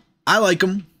 Gonoyama, I like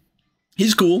him.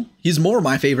 He's cool. He's more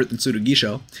my favorite than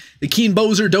Tsurugisho. The Keen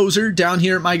Dozer down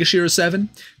here at Maegashira 7.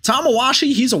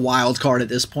 Tamawashi, he's a wild card at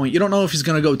this point. You don't know if he's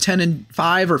going to go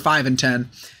 10-5 or 5-10.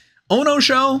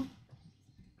 Onosho,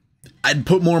 I'd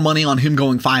put more money on him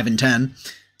going 5-10.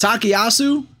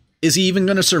 Takayasu, is he even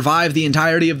going to survive the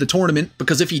entirety of the tournament?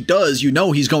 Because if he does, you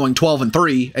know he's going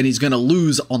 12-3, and he's going to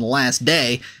lose on the last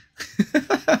day.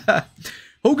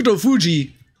 Hokuto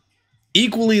Fuji,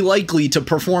 equally likely to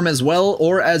perform as well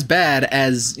or as bad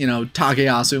as, you know,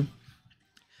 Takayasu.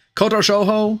 Koto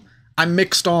Shoho, I'm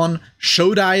mixed on.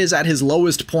 Shodai is at his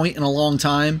lowest point in a long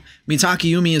time.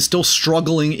 Mitakayumi is still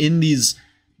struggling in these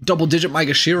double-digit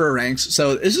Maegashira ranks,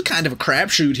 so this is kind of a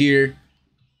crapshoot here.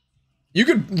 You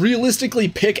could realistically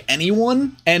pick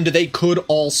anyone, and they could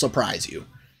all surprise you.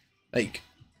 Like,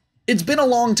 it's been a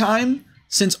long time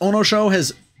since Onosho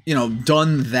has, you know,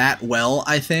 done that well,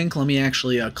 I think. Let me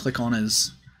actually click on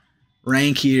his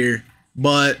rank here.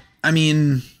 But, I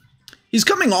mean, he's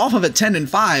coming off of a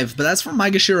 10-5, but that's from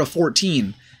Maegashira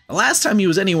 14. The last time he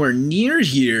was anywhere near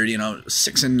here, you know,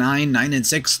 6-9,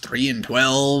 9-6,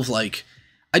 3-12, like,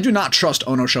 I do not trust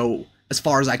Onosho as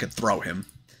far as I could throw him.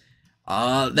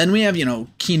 Then we have, you know,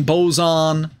 Keen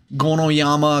Bozan,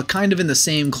 Gonoyama, kind of in the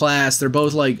same class. They're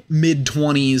both like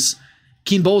mid-20s.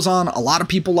 Keen Bozan, a lot of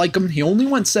people like him. He only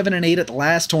went 7-8 at the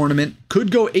last tournament.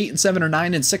 Could go 8-7 or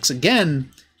 9-6 again.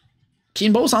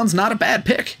 Keen Bozan's not a bad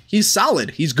pick. He's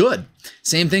solid. He's good.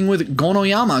 Same thing with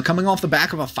Gonoyama, coming off the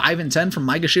back of a 5-10 from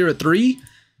Maegashira 3.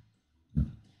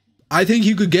 I think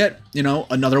he could get, you know,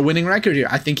 another winning record here.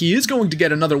 I think he is going to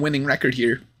get another winning record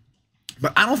here.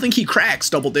 But I don't think he cracks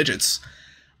double digits.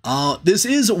 This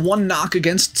is one knock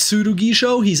against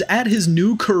Tsurugisho. He's at his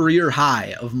new career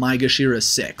high of Maegashira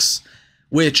 6,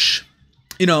 which,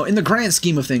 you know, in the grand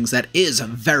scheme of things, that is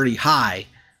very high.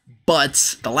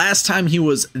 But the last time he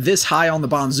was this high on the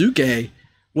Banzuke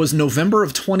was November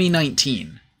of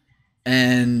 2019.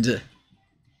 And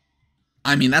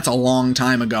I mean, that's a long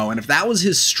time ago. And if that was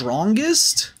his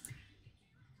strongest,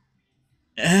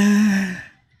 I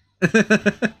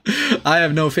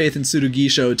have no faith in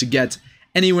Tsurugisho to get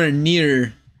anywhere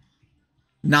near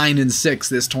 9-6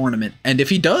 this tournament. And if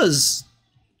he does,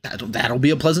 that'll be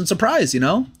a pleasant surprise, you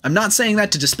know? I'm not saying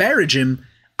that to disparage him.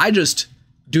 I just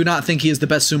do not think he is the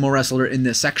best sumo wrestler in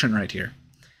this section right here.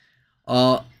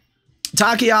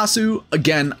 Takayasu,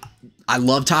 again, I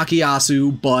love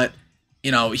Takayasu, but,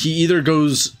 you know, he either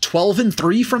goes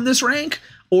 12-3 from this rank,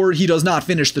 or he does not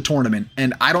finish the tournament.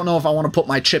 And I don't know if I want to put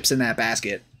my chips in that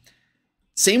basket.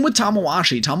 Same with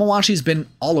Tamawashi. Tamawashi's been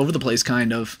all over the place,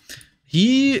 kind of.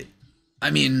 I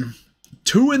mean,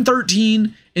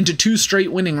 2-13 into 2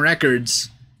 straight winning records.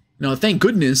 You know, thank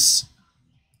goodness.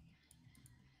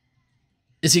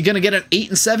 Is he going to get an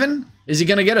 8-7? Is he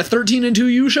going to get a 13-2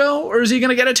 yusho? Or is he going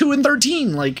to get a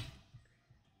 2-13? Like,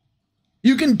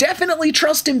 you can definitely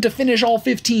trust him to finish all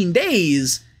 15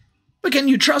 days, but can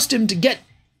you trust him to get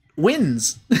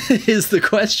wins? Is the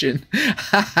question.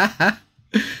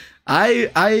 I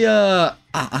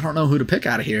don't know who to pick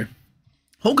out of here.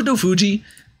 Hokuto-Fuji,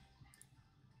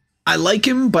 I like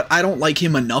him, but I don't like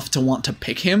him enough to want to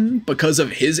pick him because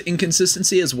of his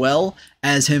inconsistency, as well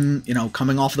as him, you know,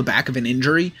 coming off the back of an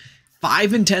injury.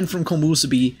 5-10 from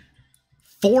Komusubi,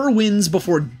 4 wins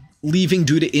before leaving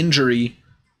due to injury.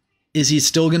 Is he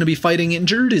still going to be fighting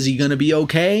injured? Is he going to be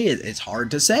okay? It's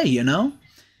hard to say, you know?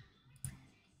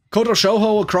 Koto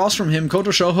Shoho across from him.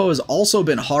 Koto Shoho has also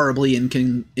been horribly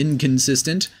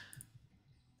inconsistent.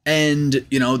 And,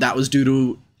 you know, that was due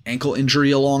to ankle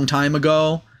injury a long time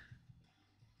ago.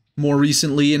 More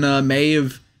recently in May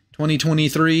of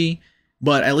 2023.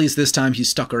 But at least this time he's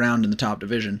stuck around in the top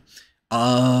division.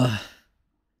 I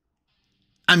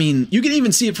mean, you can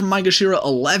even see it from Maegashira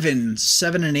 11.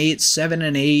 7-8,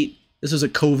 7-8. This was a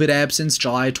COVID absence,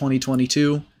 July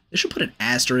 2022. They should put an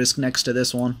asterisk next to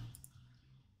this one.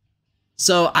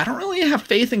 So I don't really have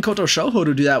faith in Koto Shoho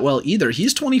to do that well either.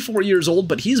 He's 24 years old,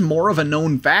 but he's more of a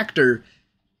known factor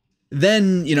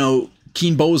than, you know,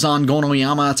 Kinbozan,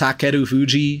 Gonoyama,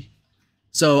 Terunofuji.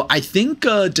 So I think,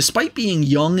 despite being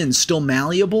young and still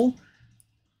malleable,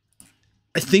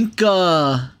 I think,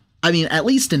 I mean, at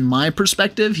least in my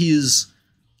perspective, he's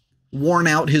worn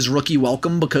out his rookie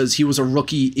welcome because he was a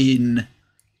rookie in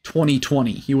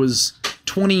 2020. He was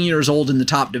 20 years old in the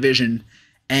top division,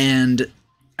 and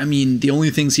I mean, the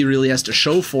only things he really has to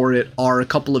show for it are a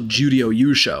couple of Judo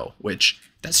Yusho, which,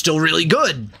 that's still really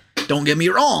good, don't get me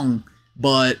wrong,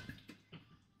 but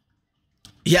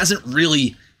he hasn't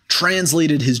really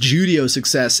translated his Judo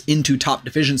success into top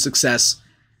division success,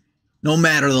 no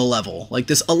matter the level. Like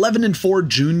this 11-4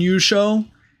 Jun Yusho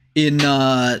in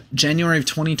January of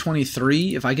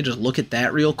 2023, if I could just look at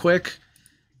that real quick,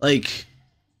 like,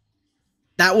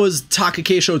 that was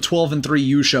Takakeisho 12-3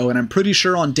 yusho, and I'm pretty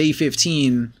sure on day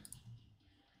 15,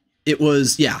 it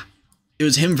was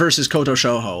him versus Koto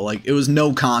Shoho. Like, it was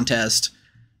no contest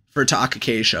for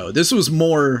Takakeisho. This was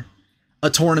more a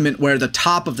tournament where the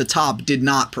top of the top did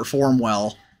not perform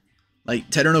well. Like,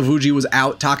 Terunofuji was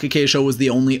out, Takakeisho was the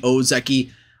only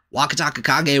Ozeki, Wakataka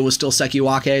Kage was still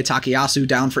Sekiwake, Takayasu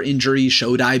down for injury,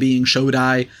 Shodai being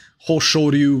Shodai,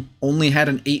 Hoshoryu only had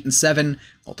an 8-7,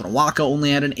 KOTONOWAKA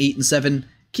only had an 8-7,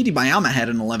 Kiribayama had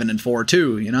an 11-4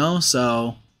 too, you know?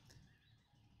 So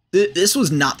this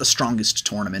was not the strongest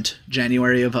tournament.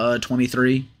 January of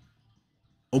 23.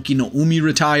 Oki no Umi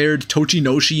retired,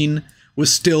 Tochinoshin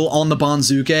was still on the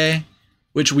Banzuke,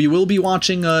 which we will be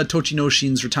watching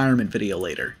Tochinoshin's retirement video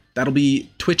later. That'll be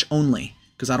Twitch only,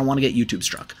 because I don't want to get YouTube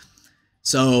struck.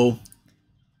 So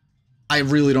I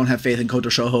really don't have faith in Koto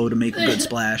Shoho to make a good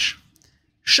splash.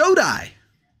 Shodai.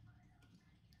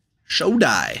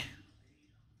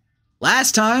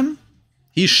 Last time,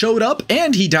 he showed up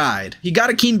and he died. He got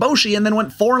a Kinboshi and then went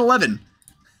 4-11.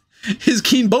 His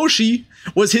Kinboshi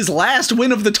was his last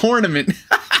win of the tournament.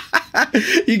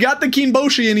 He got the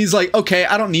Kinboshi and he's like, okay,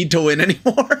 I don't need to win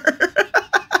anymore.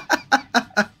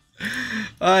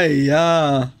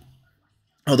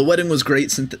 Oh, the wedding was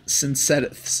great.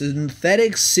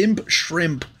 Synthetic simp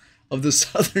shrimp of the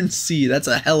Southern Sea. That's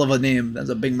a hell of a name. That's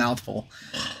a big mouthful.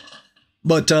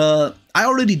 But I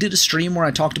already did a stream where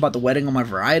I talked about the wedding on my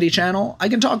variety channel. I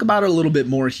can talk about it a little bit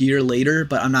more here later,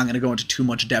 but I'm not going to go into too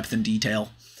much depth and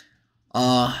detail.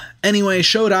 Anyway,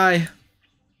 Shodai.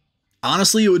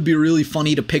 Honestly, it would be really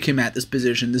funny to pick him at this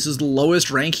position. This is the lowest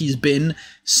rank he's been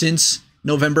since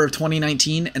November of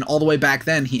 2019, and all the way back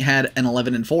then, he had an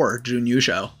 11-4 Jun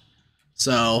Yusho.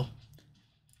 So,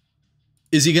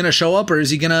 is he going to show up, or is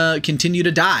he going to continue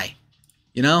to die?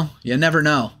 You know? You never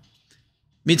know.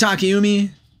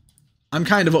 Mitakeumi, I'm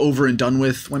kind of over and done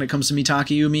with when it comes to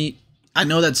Mitakeumi. I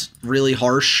know that's really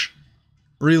harsh,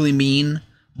 really mean,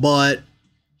 but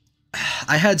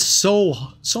I had so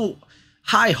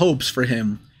high hopes for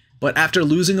him. But after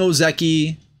losing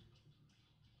Ozeki,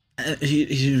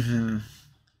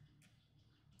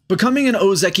 becoming an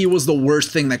Ozeki was the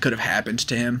worst thing that could have happened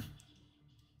to him.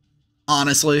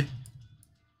 Honestly.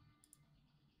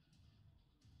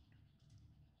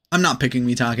 I'm not picking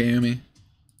Mitakeumi.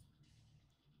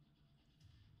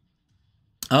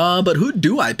 But who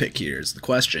do I pick here is the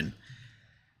question.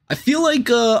 I feel like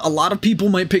a lot of people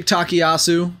might pick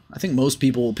Takayasu. I think most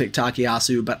people will pick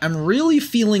Takayasu, but I'm really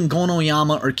feeling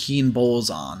Gonoyama or Keen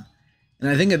Bozan. And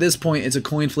I think at this point it's a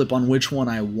coin flip on which one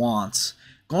I want.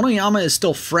 Gonoyama is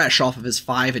still fresh off of his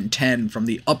 5 and 10 from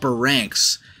the upper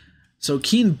ranks. So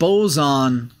Keen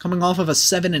Bozan coming off of a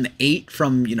 7 and 8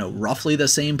 from, you know, roughly the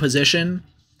same position.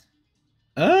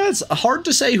 It's hard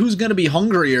to say who's going to be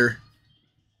hungrier.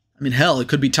 I mean, hell, it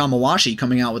could be Tamawashi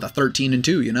coming out with a 13 and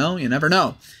 2, you know? You never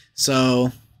know.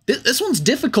 So, this one's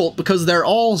difficult because they're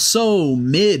all so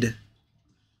mid,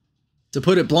 to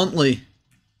put it bluntly.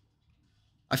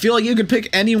 I feel like you could pick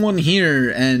anyone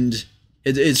here, and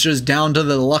it's just down to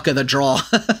the luck of the draw.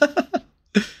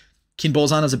 Keen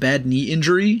Bozan has a bad knee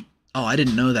injury? Oh, I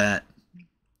didn't know that.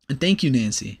 And thank you,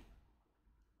 Nancy.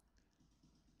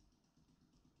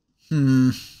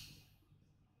 Yeah,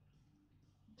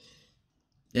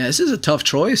 this is a tough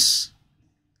choice.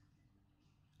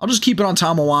 I'll just keep it on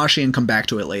Tamawashi and come back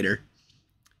to it later.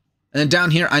 And then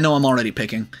down here, I know I'm already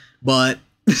picking, but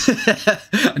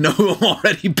I know who I'm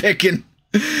already picking.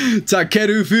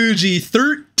 Terunofuji,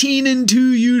 13 and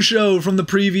 2 yusho from the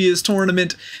previous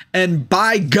tournament, and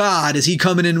by God, is he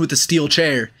coming in with a steel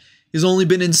chair. He's only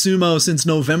been in sumo since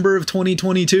November of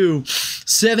 2022.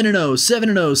 7 and 0, 7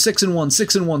 and 0, 6 and 1,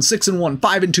 6 and 1, 6 and 1,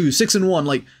 5 and 2, 6 and 1.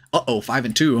 Like, uh-oh, 5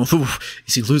 and 2.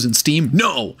 Is he losing steam?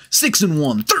 No! 6 and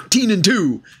 1, 13 and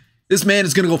 2. This man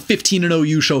is going to go 15 and 0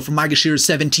 yusho from Maegashira's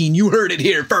 17. You heard it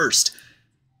here first.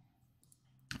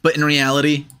 But in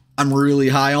reality, I'm really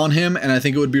high on him, and I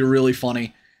think it would be really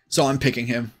funny. So I'm picking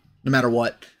him, no matter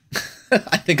what.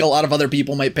 I think a lot of other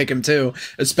people might pick him too,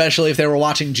 especially if they were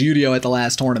watching Judio at the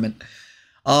last tournament.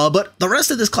 But the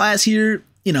rest of this class here,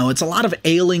 you know, it's a lot of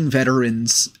ailing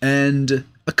veterans and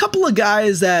a couple of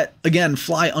guys that, again,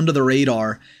 fly under the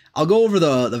radar. I'll go over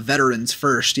the veterans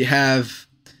first. You have,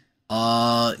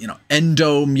 you know,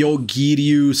 Endo,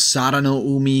 Myogiryu, Sarano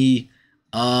Umi.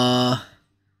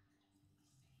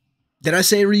 Did I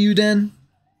say Ryuden?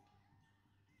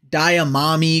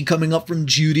 Dayamami coming up from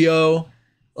Judio.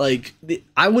 Like,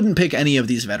 I wouldn't pick any of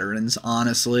these veterans,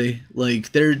 honestly.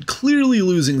 Like, they're clearly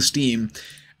losing steam.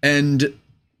 And,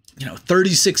 you know,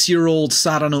 36-year-old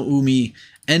Sarano Umi,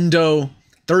 Endo,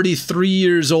 33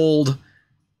 years old,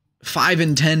 5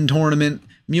 and 10 tournament,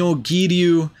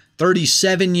 Myogiryu,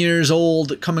 37 years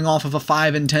old, coming off of a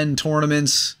 5 and 10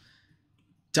 tournaments.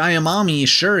 Dayamami,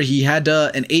 sure, he had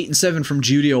an 8 and 7 from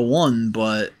Judio 1,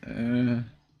 but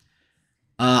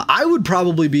I would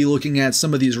probably be looking at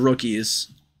some of these rookies.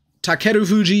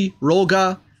 Terunofuji,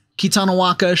 Roga,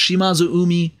 KOTONOWAKA, Shimazu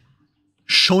Umi,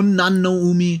 Shonan no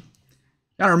Umi.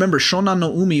 Gotta remember, Shonan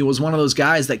no Umi was one of those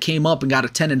guys that came up and got a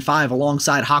 10 and 5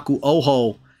 alongside Haku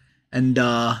Oho. And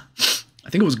I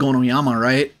think it was Gonoyama,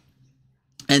 right?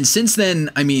 And since then,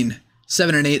 I mean,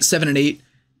 7 and 8, 7 and 8.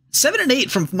 7 and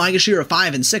 8 from Maegashira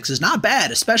 5 and 6 is not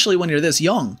bad, especially when you're this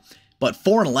young. But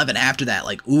 4 and 11 after that,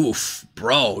 like, oof,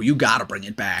 bro, you gotta bring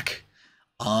it back.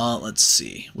 Let's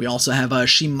see. We also have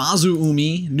Shimazu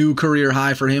Umi, new career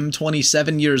high for him,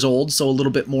 27 years old, so a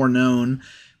little bit more known.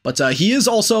 But he is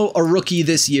also a rookie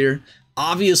this year,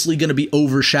 obviously going to be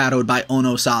overshadowed by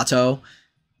Ono Sato.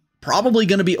 Probably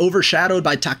going to be overshadowed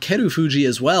by Terunofuji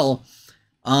as well.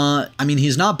 I mean,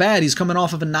 he's not bad. He's coming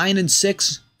off of a 9 and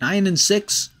 6. 9 and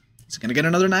 6. He's going to get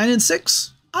another 9 and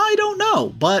 6? I don't know,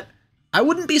 but I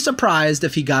wouldn't be surprised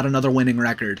if he got another winning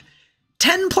record.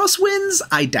 10 plus wins?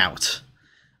 I doubt.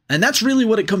 And that's really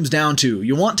what it comes down to.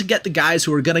 You want to get the guys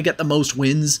who are going to get the most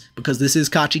wins because this is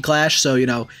Kachi Clash. So, you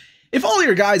know, if all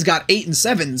your guys got 8 and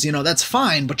 7s, you know, that's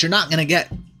fine, but you're not going to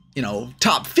get, you know,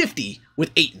 top 50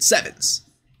 with 8 and 7s.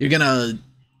 You're going to,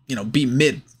 you know, be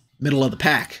middle of the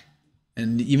pack.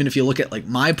 And even if you look at like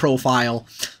my profile,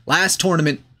 last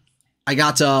tournament, I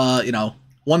got, you know,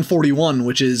 141,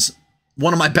 which is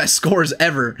one of my best scores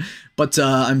ever. But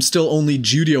I'm still only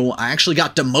Judio. I actually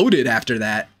got demoted after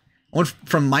that. I went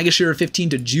from Maegashira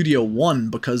 15 to Judio 1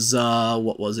 because,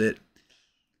 what was it?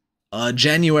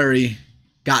 January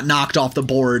got knocked off the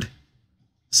board.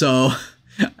 So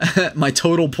my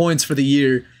total points for the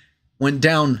year went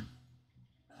down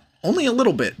only a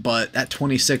little bit, but that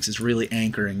 26 is really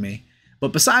anchoring me.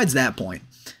 But besides that point,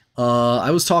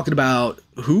 I was talking about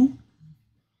who?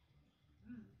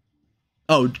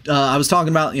 Oh, I was talking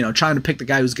about, you know, trying to pick the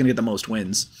guy who's going to get the most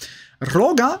wins.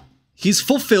 Roga, he's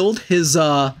fulfilled his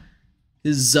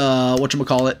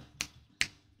whatchamacallit,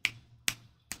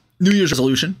 New Year's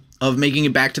resolution of making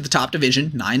it back to the top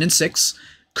division, 9-6.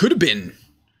 Could have been,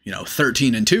 you know,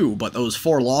 13-2, but those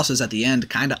 4 losses at the end,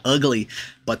 kind of ugly.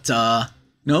 But,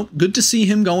 no, good to see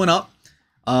him going up.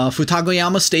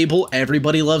 Futagoyama stable.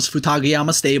 Everybody loves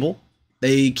Futagoyama stable.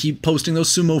 They keep posting those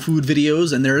sumo food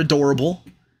videos, and they're adorable.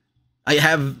 I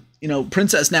have, you know,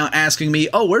 Princess now asking me,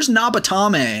 oh, where's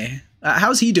Nabatame?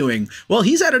 How's he doing? Well,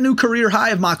 he's at a new career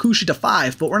high of Makushi to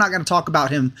 5, but we're not going to talk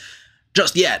about him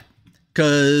just yet.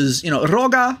 Because, you know,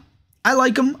 Roga, I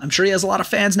like him. I'm sure he has a lot of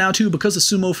fans now, too, because of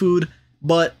sumo food,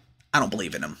 but I don't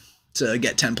believe in him to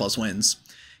get 10+ wins.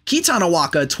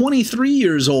 KOTONOWAKA, 23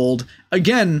 years old.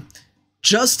 Again,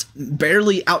 just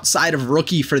barely outside of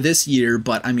rookie for this year,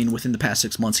 but, I mean, within the past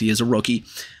 6 months, he is a rookie.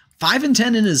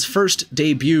 5-10 in his first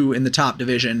debut in the top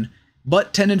division,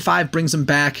 but 10-5 brings him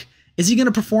back. Is he going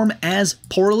to perform as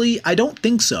poorly? I don't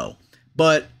think so,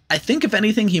 but I think if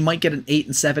anything, he might get an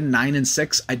 8-7,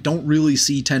 9-6. I don't really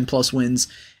see 10+ wins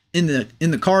in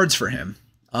the cards for him.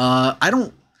 I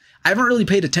haven't really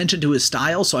paid attention to his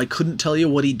style, so I couldn't tell you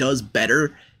what he does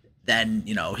better than,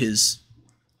 you know, his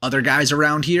other guys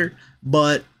around here.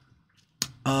 But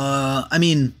I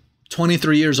mean,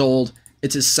 23 years old.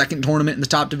 It's his second tournament in the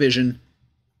top division.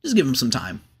 Just give him some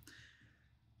time.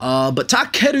 But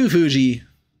Terunofuji,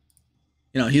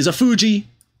 you know, he's a Fuji,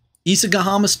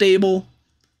 Isagahama stable,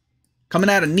 coming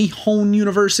out of Nihon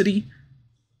University,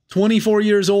 24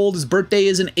 years old. His birthday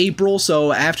is in April,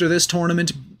 so after this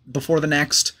tournament, before the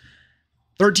next.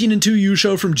 13-2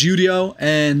 yusho from Judio,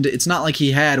 and it's not like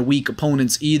he had weak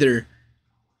opponents either.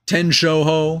 Ten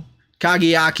Shoho,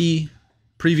 Kageaki,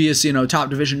 previous, you know, top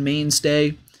division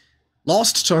mainstay.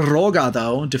 Lost to Roga,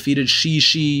 though. Defeated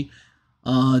Shishi.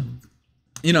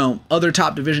 You know, other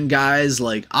top division guys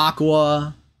like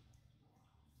Aqua.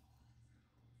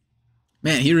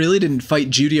 Man, he really didn't fight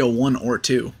Judio 1 or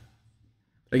 2.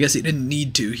 I guess he didn't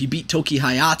need to. He beat Toki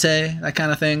Hayate, that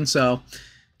kind of thing. So,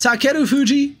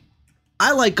 Terunofuji,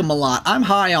 I like him a lot. I'm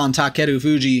high on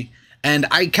Terunofuji, and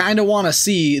I kind of want to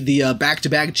see the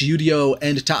back-to-back Judio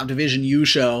and top division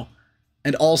yusho,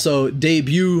 and also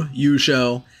debut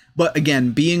yusho. But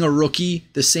again, being a rookie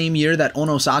the same year that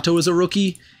Onosato is a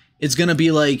rookie, it's going to be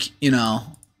like, you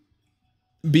know,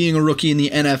 being a rookie in the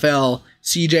NFL,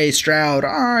 CJ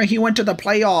Stroud, he went to the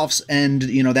playoffs, and,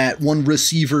 you know, that one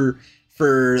receiver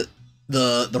for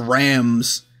the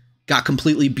Rams got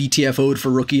completely BTFO'd for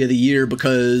rookie of the year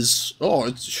because,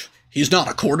 he's not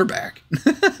a quarterback.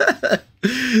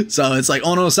 So it's like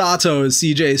Onosato is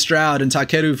CJ Stroud, and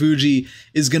Terunofuji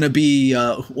is going to be,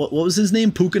 what was his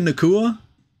name? Puka Nakua?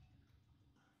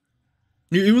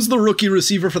 He was the rookie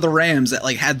receiver for the Rams that,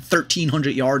 like, had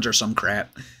 1,300 yards or some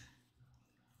crap. Do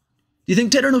you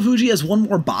think Terunofuji has one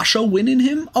more Basho win in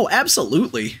him? Oh,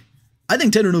 absolutely. I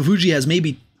think Terunofuji has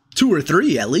maybe 2 or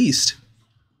 3 at least.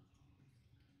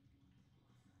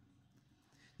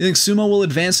 You think sumo will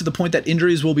advance to the point that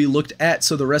injuries will be looked at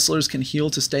so the wrestlers can heal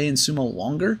to stay in sumo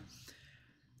longer?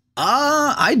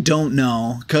 I don't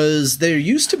know, because there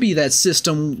used to be that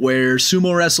system where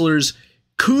sumo wrestlers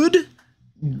could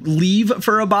leave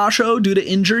for a Basho due to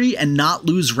injury and not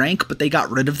lose rank, but they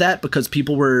got rid of that because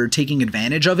people were taking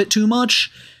advantage of it too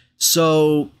much.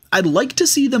 So I'd like to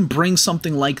see them bring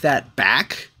something like that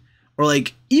back, or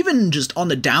like even just on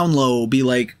the down low be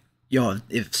like, yo,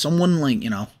 if someone, like,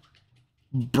 you know,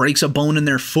 breaks a bone in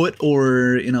their foot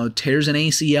or, you know, tears an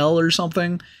ACL or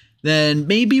something, then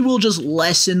maybe we'll just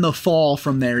lessen the fall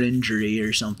from their injury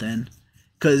or something.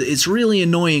 Because it's really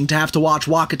annoying to have to watch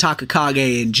Wakataka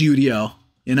Kage and Judio,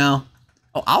 you know?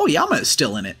 Oh, Aoyama is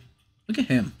still in it. Look at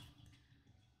him.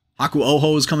 Haku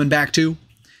Oho is coming back too.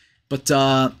 But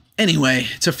anyway,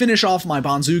 to finish off my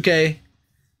Banzuke,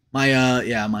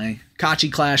 my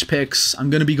Kachi Clash picks, I'm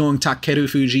going to be going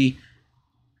Terunofuji.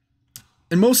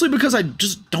 And mostly because I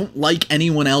just don't like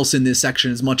anyone else in this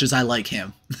section as much as I like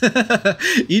him.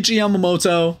 Ichi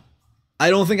Yamamoto, I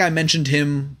don't think I mentioned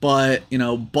him, but, you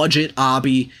know, budget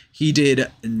Abi, he did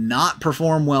not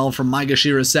perform well from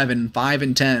Maegashira 7,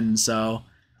 5-10, so,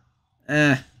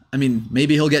 I mean,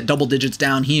 maybe he'll get double digits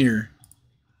down here.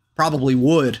 Probably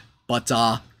would, but,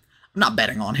 I'm not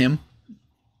betting on him.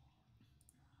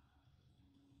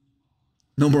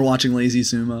 No more watching Lazy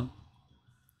Sumo.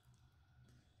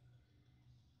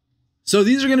 So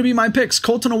these are going to be my picks.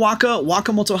 KOTONOWAKA,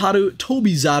 Wakamoto Haru,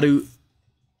 Tobizaru,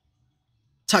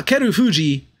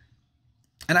 Terunofuji,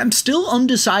 And I'm still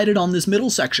undecided on this middle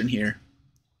section here.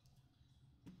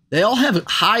 They all have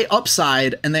high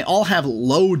upside, and they all have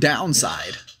low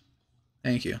downside.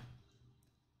 Thank you.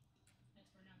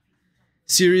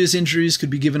 Serious injuries could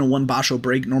be given a 1 Basho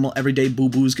break. Normal everyday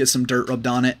boo-boos get some dirt rubbed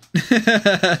on it.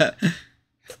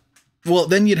 Well,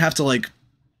 then you'd have to, like,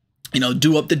 you know,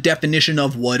 do up the definition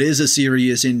of what is a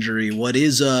serious injury. What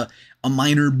is a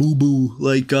minor boo-boo?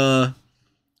 Like,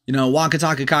 you know,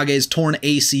 Wakataka Kage's torn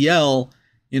ACL,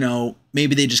 you know,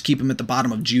 maybe they just keep him at the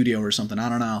bottom of judo or something. I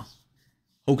don't know.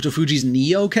 Hokutofuji's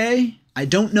knee okay? I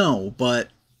don't know, but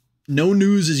no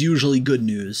news is usually good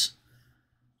news.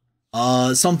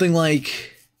 Something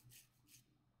like,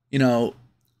 you know,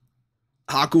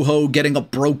 Hakuho getting a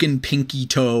broken pinky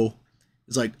toe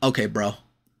is like, okay, bro,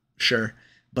 sure.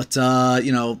 But,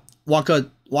 you know,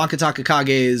 Wakataka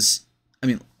Kage's, I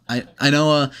mean, I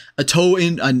know a toe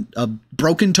in, a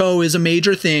broken toe is a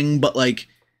major thing, but, like,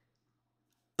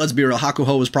 let's be real,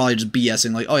 Hakuho was probably just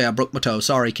BSing, like, oh yeah, broke my toe,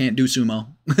 sorry, can't do sumo.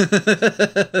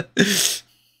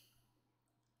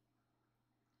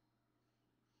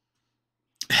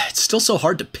 It's still so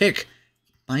hard to pick.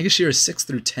 Maegashira is 6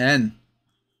 through 10.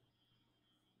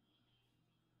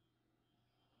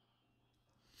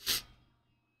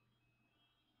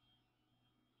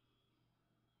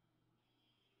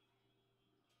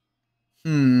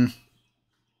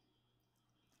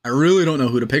 I really don't know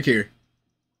who to pick here.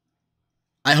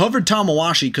 I hovered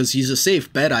Tamawashi because he's a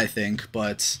safe bet, I think,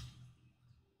 but...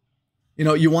 You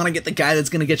know, you want to get the guy that's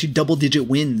going to get you double-digit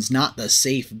wins, not the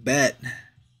safe bet.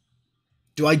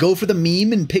 Do I go for the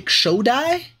meme and pick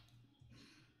Shodai?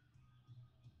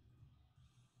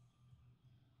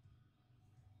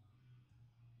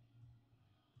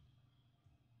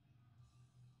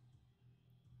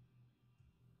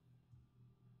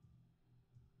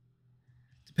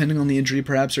 Depending on the injury,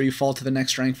 perhaps, or you fall to the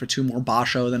next rank for 2 more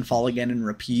Basho, then fall again and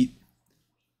repeat.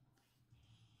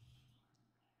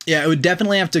 Yeah, it would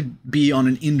definitely have to be on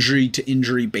an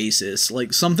injury-to-injury basis.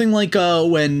 Like, something like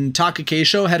when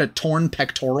Takakeisho had a torn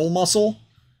pectoral muscle.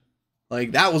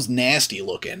 Like, that was nasty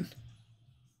looking.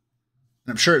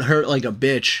 I'm sure it hurt like a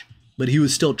bitch, but he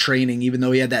was still training, even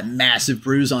though he had that massive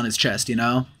bruise on his chest, you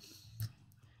know?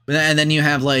 And then you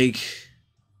have, like...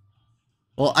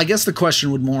 Well, I guess the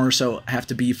question would more so have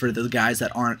to be for the guys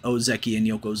that aren't Ozeki and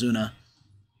Yokozuna.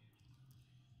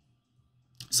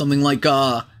 Something like,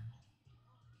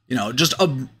 you know, just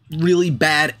a really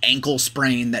bad ankle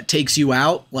sprain that takes you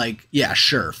out. Like, yeah,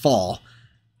 sure, fall.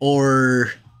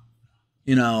 Or,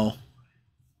 you know,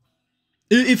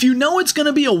 if you know it's going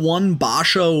to be a 1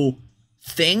 Basho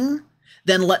thing,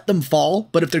 then let them fall.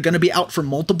 But if they're going to be out for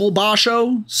multiple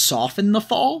Basho, soften the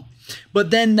fall.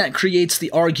 But then that creates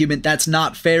the argument that's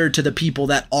not fair to the people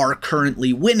that are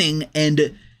currently winning.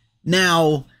 And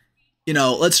now, you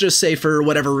know, let's just say for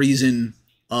whatever reason,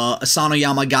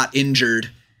 Asanoyama got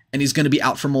injured and he's going to be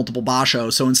out for multiple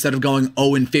Basho. So instead of going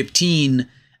 0-15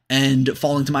 and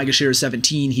falling to Maegashira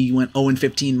 17, he went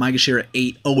 0-15, Maegashira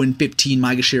 8, 0-15,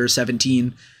 Maegashira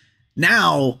 17.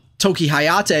 Now, Toki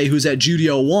Hayate, who's at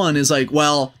Judio 1, is like,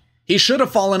 well, he should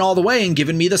have fallen all the way and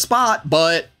given me the spot,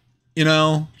 but, you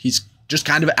know, he's just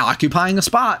kind of occupying a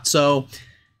spot. So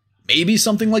maybe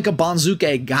something like a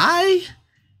Banzuke guy?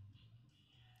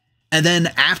 And then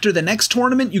after the next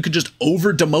tournament, you could just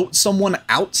over-demote someone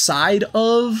outside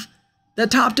of the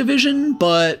top division.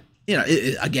 But, you know,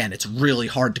 again, it's really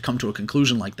hard to come to a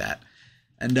conclusion like that.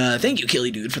 And thank you,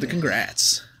 Killy Dude, for the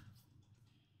congrats.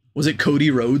 Was it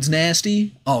Cody Rhodes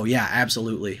nasty? Oh, yeah,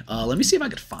 absolutely. Let me see if I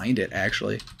could find it,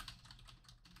 actually.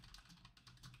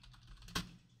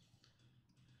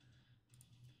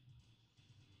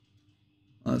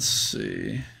 Let's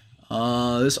see.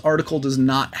 This article does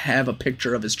not have a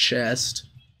picture of his chest.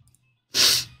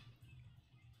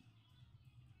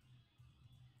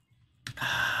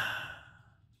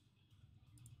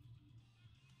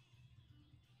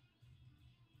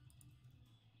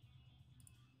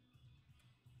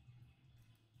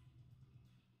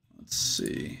 Let's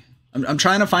see. I'm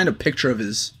trying to find a picture of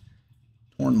his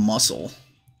torn muscle.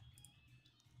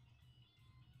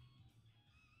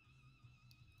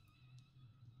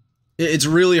 It's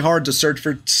really hard to search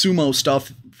for sumo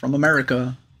stuff from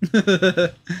America.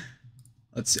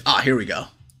 Let's see. Ah, here we go.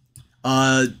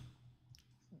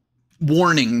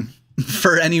 Warning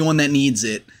for anyone that needs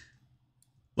it.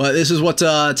 Well, this is what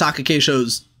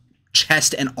Takakeisho's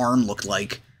chest and arm looked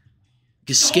like.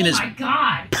 His skin is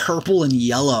purple and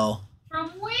yellow.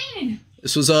 From when?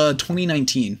 This was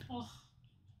 2019. Oh.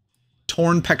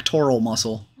 Torn pectoral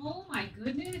muscle. Oh my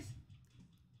goodness.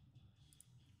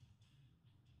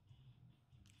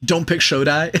 Don't pick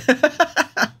Shodai.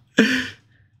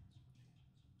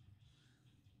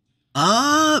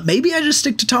 Maybe I just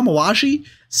stick to Tamawashi.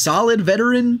 Solid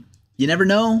veteran. You never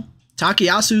know.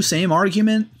 Takayasu, same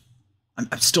argument.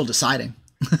 I'm still deciding.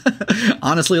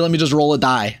 Honestly, let me just roll a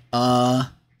die. All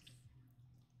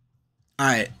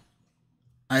right.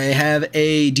 I have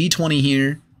a D20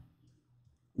 here.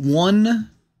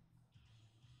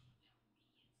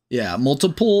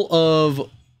 Multiple of,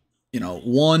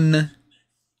 one.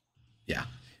 Yeah.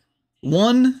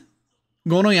 1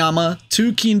 Gonoyama,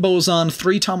 2 Kinbozan,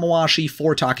 3 Tamawashi,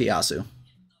 4 Takayasu.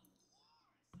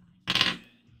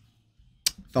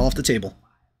 Fell off the table.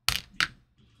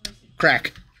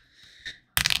 Crack.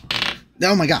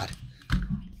 Oh my god.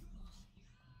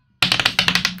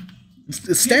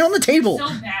 Stay on the table. So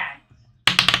bad.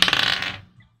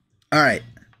 All right.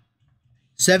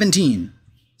 17.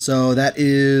 So that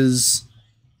is,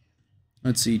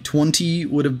 let's see, 20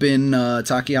 would have been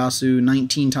Takayasu,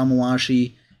 19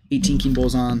 Tamawashi, 18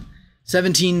 Kinbozan,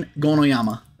 17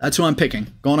 Gonoyama. That's who I'm picking.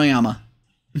 Gonoyama.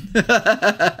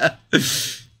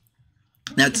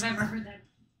 That's. I've ever heard that.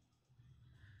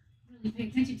 Really pay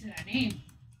attention to that name.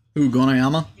 Who,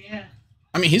 Gonoyama? Yeah.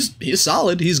 I mean, he's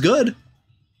solid. He's good.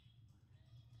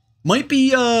 Might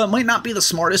not be the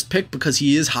smartest pick because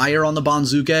he is higher on the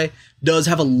Banzuke. Does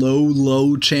have a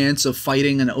low chance of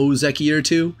fighting an Ozeki or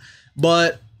two.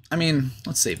 But, I mean,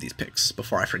 let's save these picks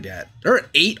before I forget. There are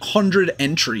 800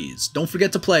 entries. Don't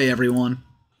forget to play, everyone.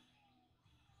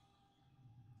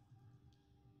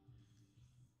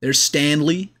 There's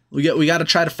Stanley. We got to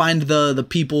try to find the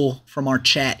people from our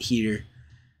chat here.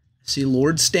 See,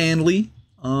 Lord Stanley.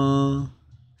 Oh,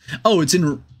 it's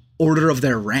in order of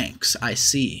their ranks. I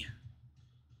see.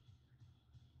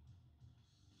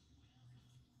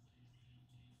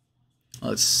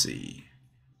 Let's see.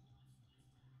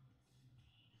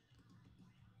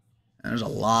 There's a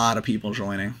lot of people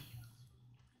joining.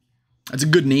 That's a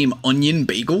good name, Onion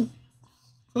Bagel.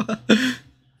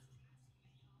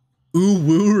 Ooh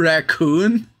Woo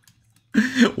Raccoon.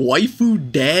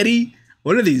 Waifu Daddy.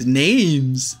 What are these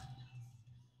names?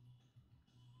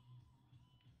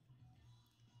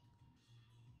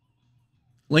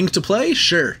 Link to play?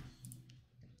 Sure.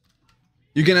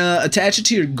 You can attach it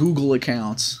to your Google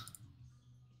accounts.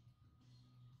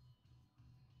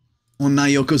 Onna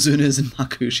Yokozuna is in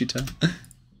Makushita.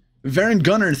 Varen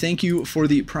Gunner, thank you for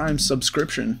the Prime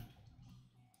subscription.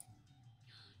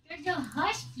 There's a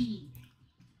husky.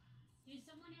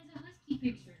 Someone has a husky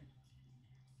picture.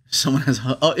 Someone has...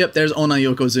 Oh, yep, there's Onna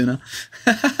Yokozuna.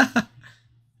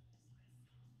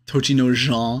 Tochi no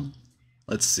Jean.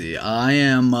 Let's see. I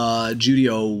am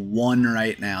Judio 1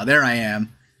 right now. There I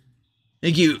am.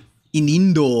 Thank you,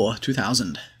 Inindo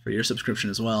 2000, for your subscription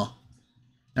as well.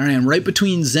 There I am, right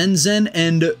between Zen Zen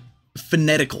and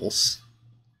Phoneticals.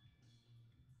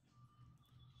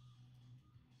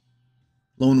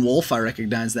 Lone Wolf, I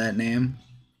recognize that name.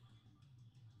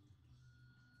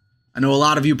 I know a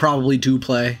lot of you probably do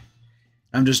play.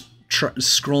 I'm just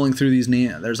scrolling through these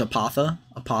names. There's Apothans.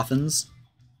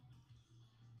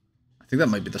 I think that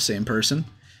might be the same person.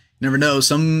 You never know.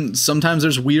 Sometimes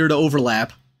there's weird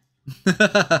overlap.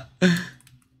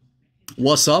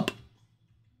 What's up?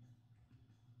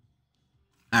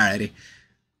 Alrighty.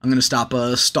 I'm gonna stop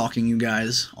stalking you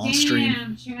guys on stream.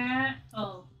 Damn, chat.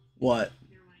 Oh. What?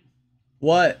 Never mind.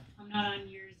 What? I'm not on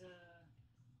yours,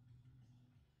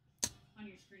 on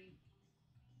your screen.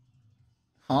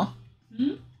 Huh?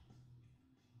 Hmm?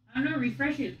 I don't know,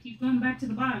 refresh it. Keep going back to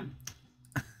the bottom.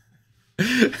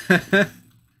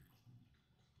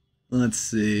 Let's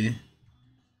see.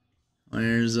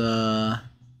 Where's oh,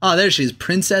 there she is,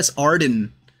 Princess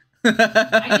Arden.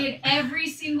 I did every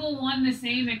single one the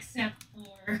same except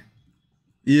for...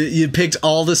 You picked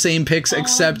all the same picks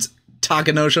except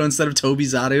Takanosho instead of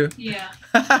Tobizaru? Yeah.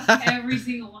 Every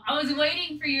single one. I was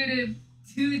waiting for you to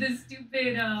do the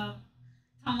stupid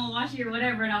Tamawashi or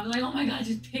whatever, and I was like, oh my god,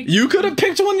 just pick You could have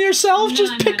picked one yourself?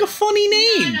 Just pick a funny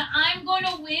name! No, I'm going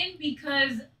to win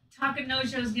because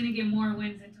Takanosho is going to get more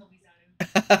wins than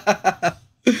Tobizaru.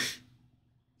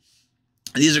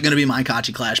 These are going to be my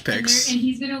Kachi Clash picks. And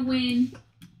he's going to win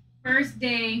first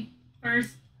day,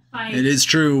 first fight. It is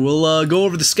true. We'll go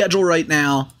over the schedule right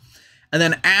now. And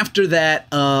then after that,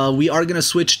 we are going to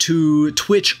switch to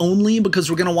Twitch only because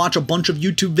we're going to watch a bunch of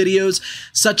YouTube videos,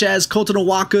 such as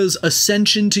Kotonowaka's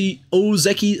Ascension to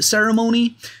Ozeki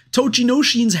ceremony,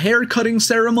 Tochinoshin's hair cutting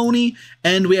ceremony,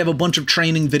 and we have a bunch of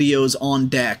training videos on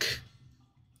deck.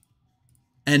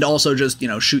 And also just,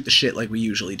 shoot the shit like we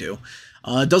usually do.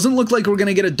 Doesn't look like we're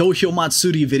going to get a Dohyo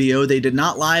Matsuri video. They did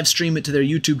not live stream it to their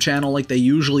YouTube channel like they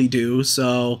usually do,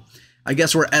 so I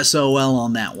guess we're SOL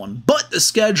on that one. But the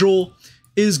schedule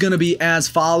is going to be as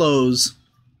follows.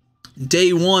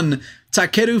 Day 1,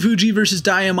 Terunofuji versus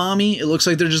Daiamami. It looks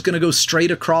like they're just going to go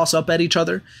straight across up at each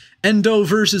other. Endo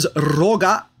versus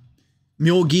Roga.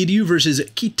 Myogiryu versus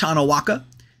KOTONOWAKA.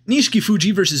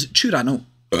 Nishikifuji versus Churano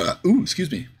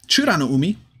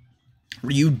Umi.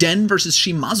 Ryuden versus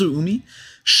Shimazu Umi.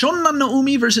 Shonan no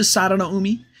Umi versus Sara no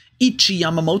Umi. Ichi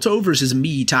Yamamoto versus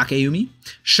Mi Takeumi.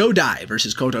 Shodai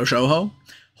versus Koto Shoho.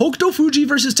 Hokutofuji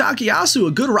versus Takayasu.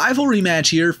 A good rivalry match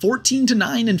here.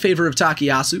 14-9 in favor of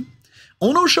Takayasu.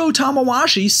 Onosho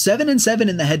Tamawashi, 7-7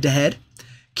 in the head-to-head.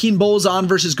 Kinbozan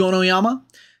versus Gonoyama.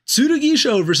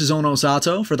 Tsurugisho versus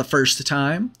Onosato for the first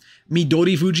time.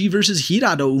 Midorifuji versus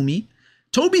Hirado Umi.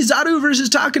 Tobizaru versus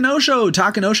Takanosho.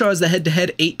 Takanosho has the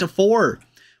head-to-head 8-4.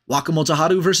 Wakamoto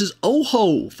Haru versus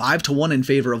Oho, 5-1 in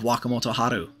favor of Wakamoto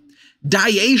Haru.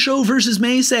 Daieisho versus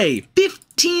Meisei,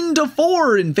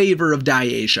 15-4 in favor of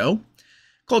Daieisho.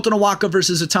 Kotonowaka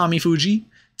versus Atami Fuji.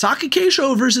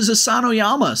 Takakeisho versus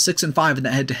Asanoyama, 6-5 in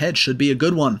the head-to-head, should be a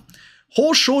good one.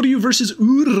 Hoshoryu versus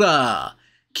Ura.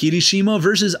 Kirishima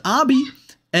versus Abi.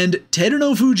 And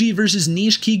Terunofuji versus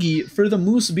Nishikigi for the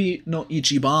Musubi no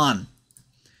Ichiban.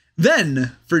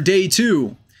 Then, for day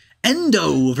 2,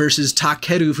 Endo versus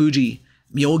Takerufuji.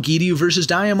 Myogiryu versus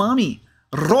Daiamami.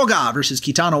 Roga versus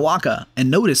KOTONOWAKA.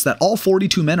 And notice that all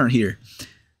 42 men are here.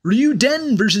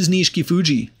 Ryuden versus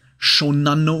Nishikifuji.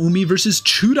 Shonan no Umi versus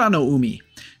Chura no Umi.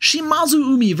 Shimazu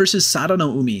Umi versus Sara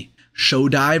no Umi.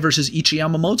 Shodai versus Ichi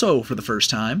Yamamoto for the first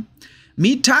time.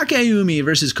 Mitake Umi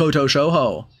versus Koto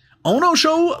Shoho.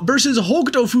 Onosho versus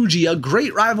Hokutofuji. A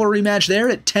great rivalry match there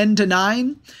at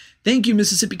 10-9. Thank you,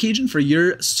 Mississippi Cajun, for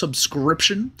your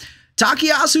subscription.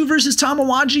 Takayasu versus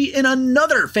Tamawaji in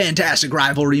another fantastic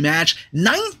rivalry match.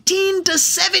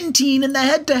 19-17 in the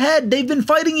head-to-head. They've been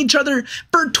fighting each other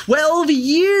for 12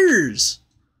 years.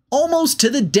 Almost to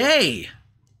the day.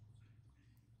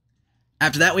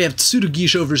 After that, we have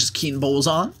Tsurugisho versus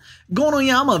Kinbozan.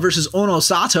 Gonoyama versus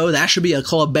Onosato. That should be a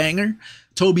club banger.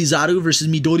 Tobizaru versus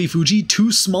Midorifuji.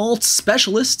 2 small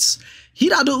specialists.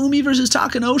 Hirado Umi versus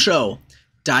Takanosho.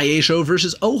 Daieisho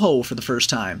versus Oho for the first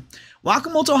time.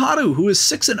 Wakamoto Haru, who is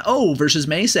 6-0 versus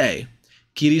Meisei.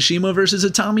 Kirishima versus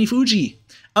Atami Fuji.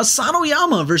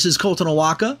 Asanoyama versus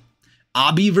Kotonowaka.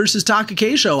 Abi versus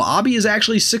Takakeisho. Abi is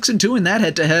actually 6-2 in that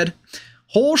head-to-head.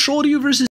 Hoshoryu versus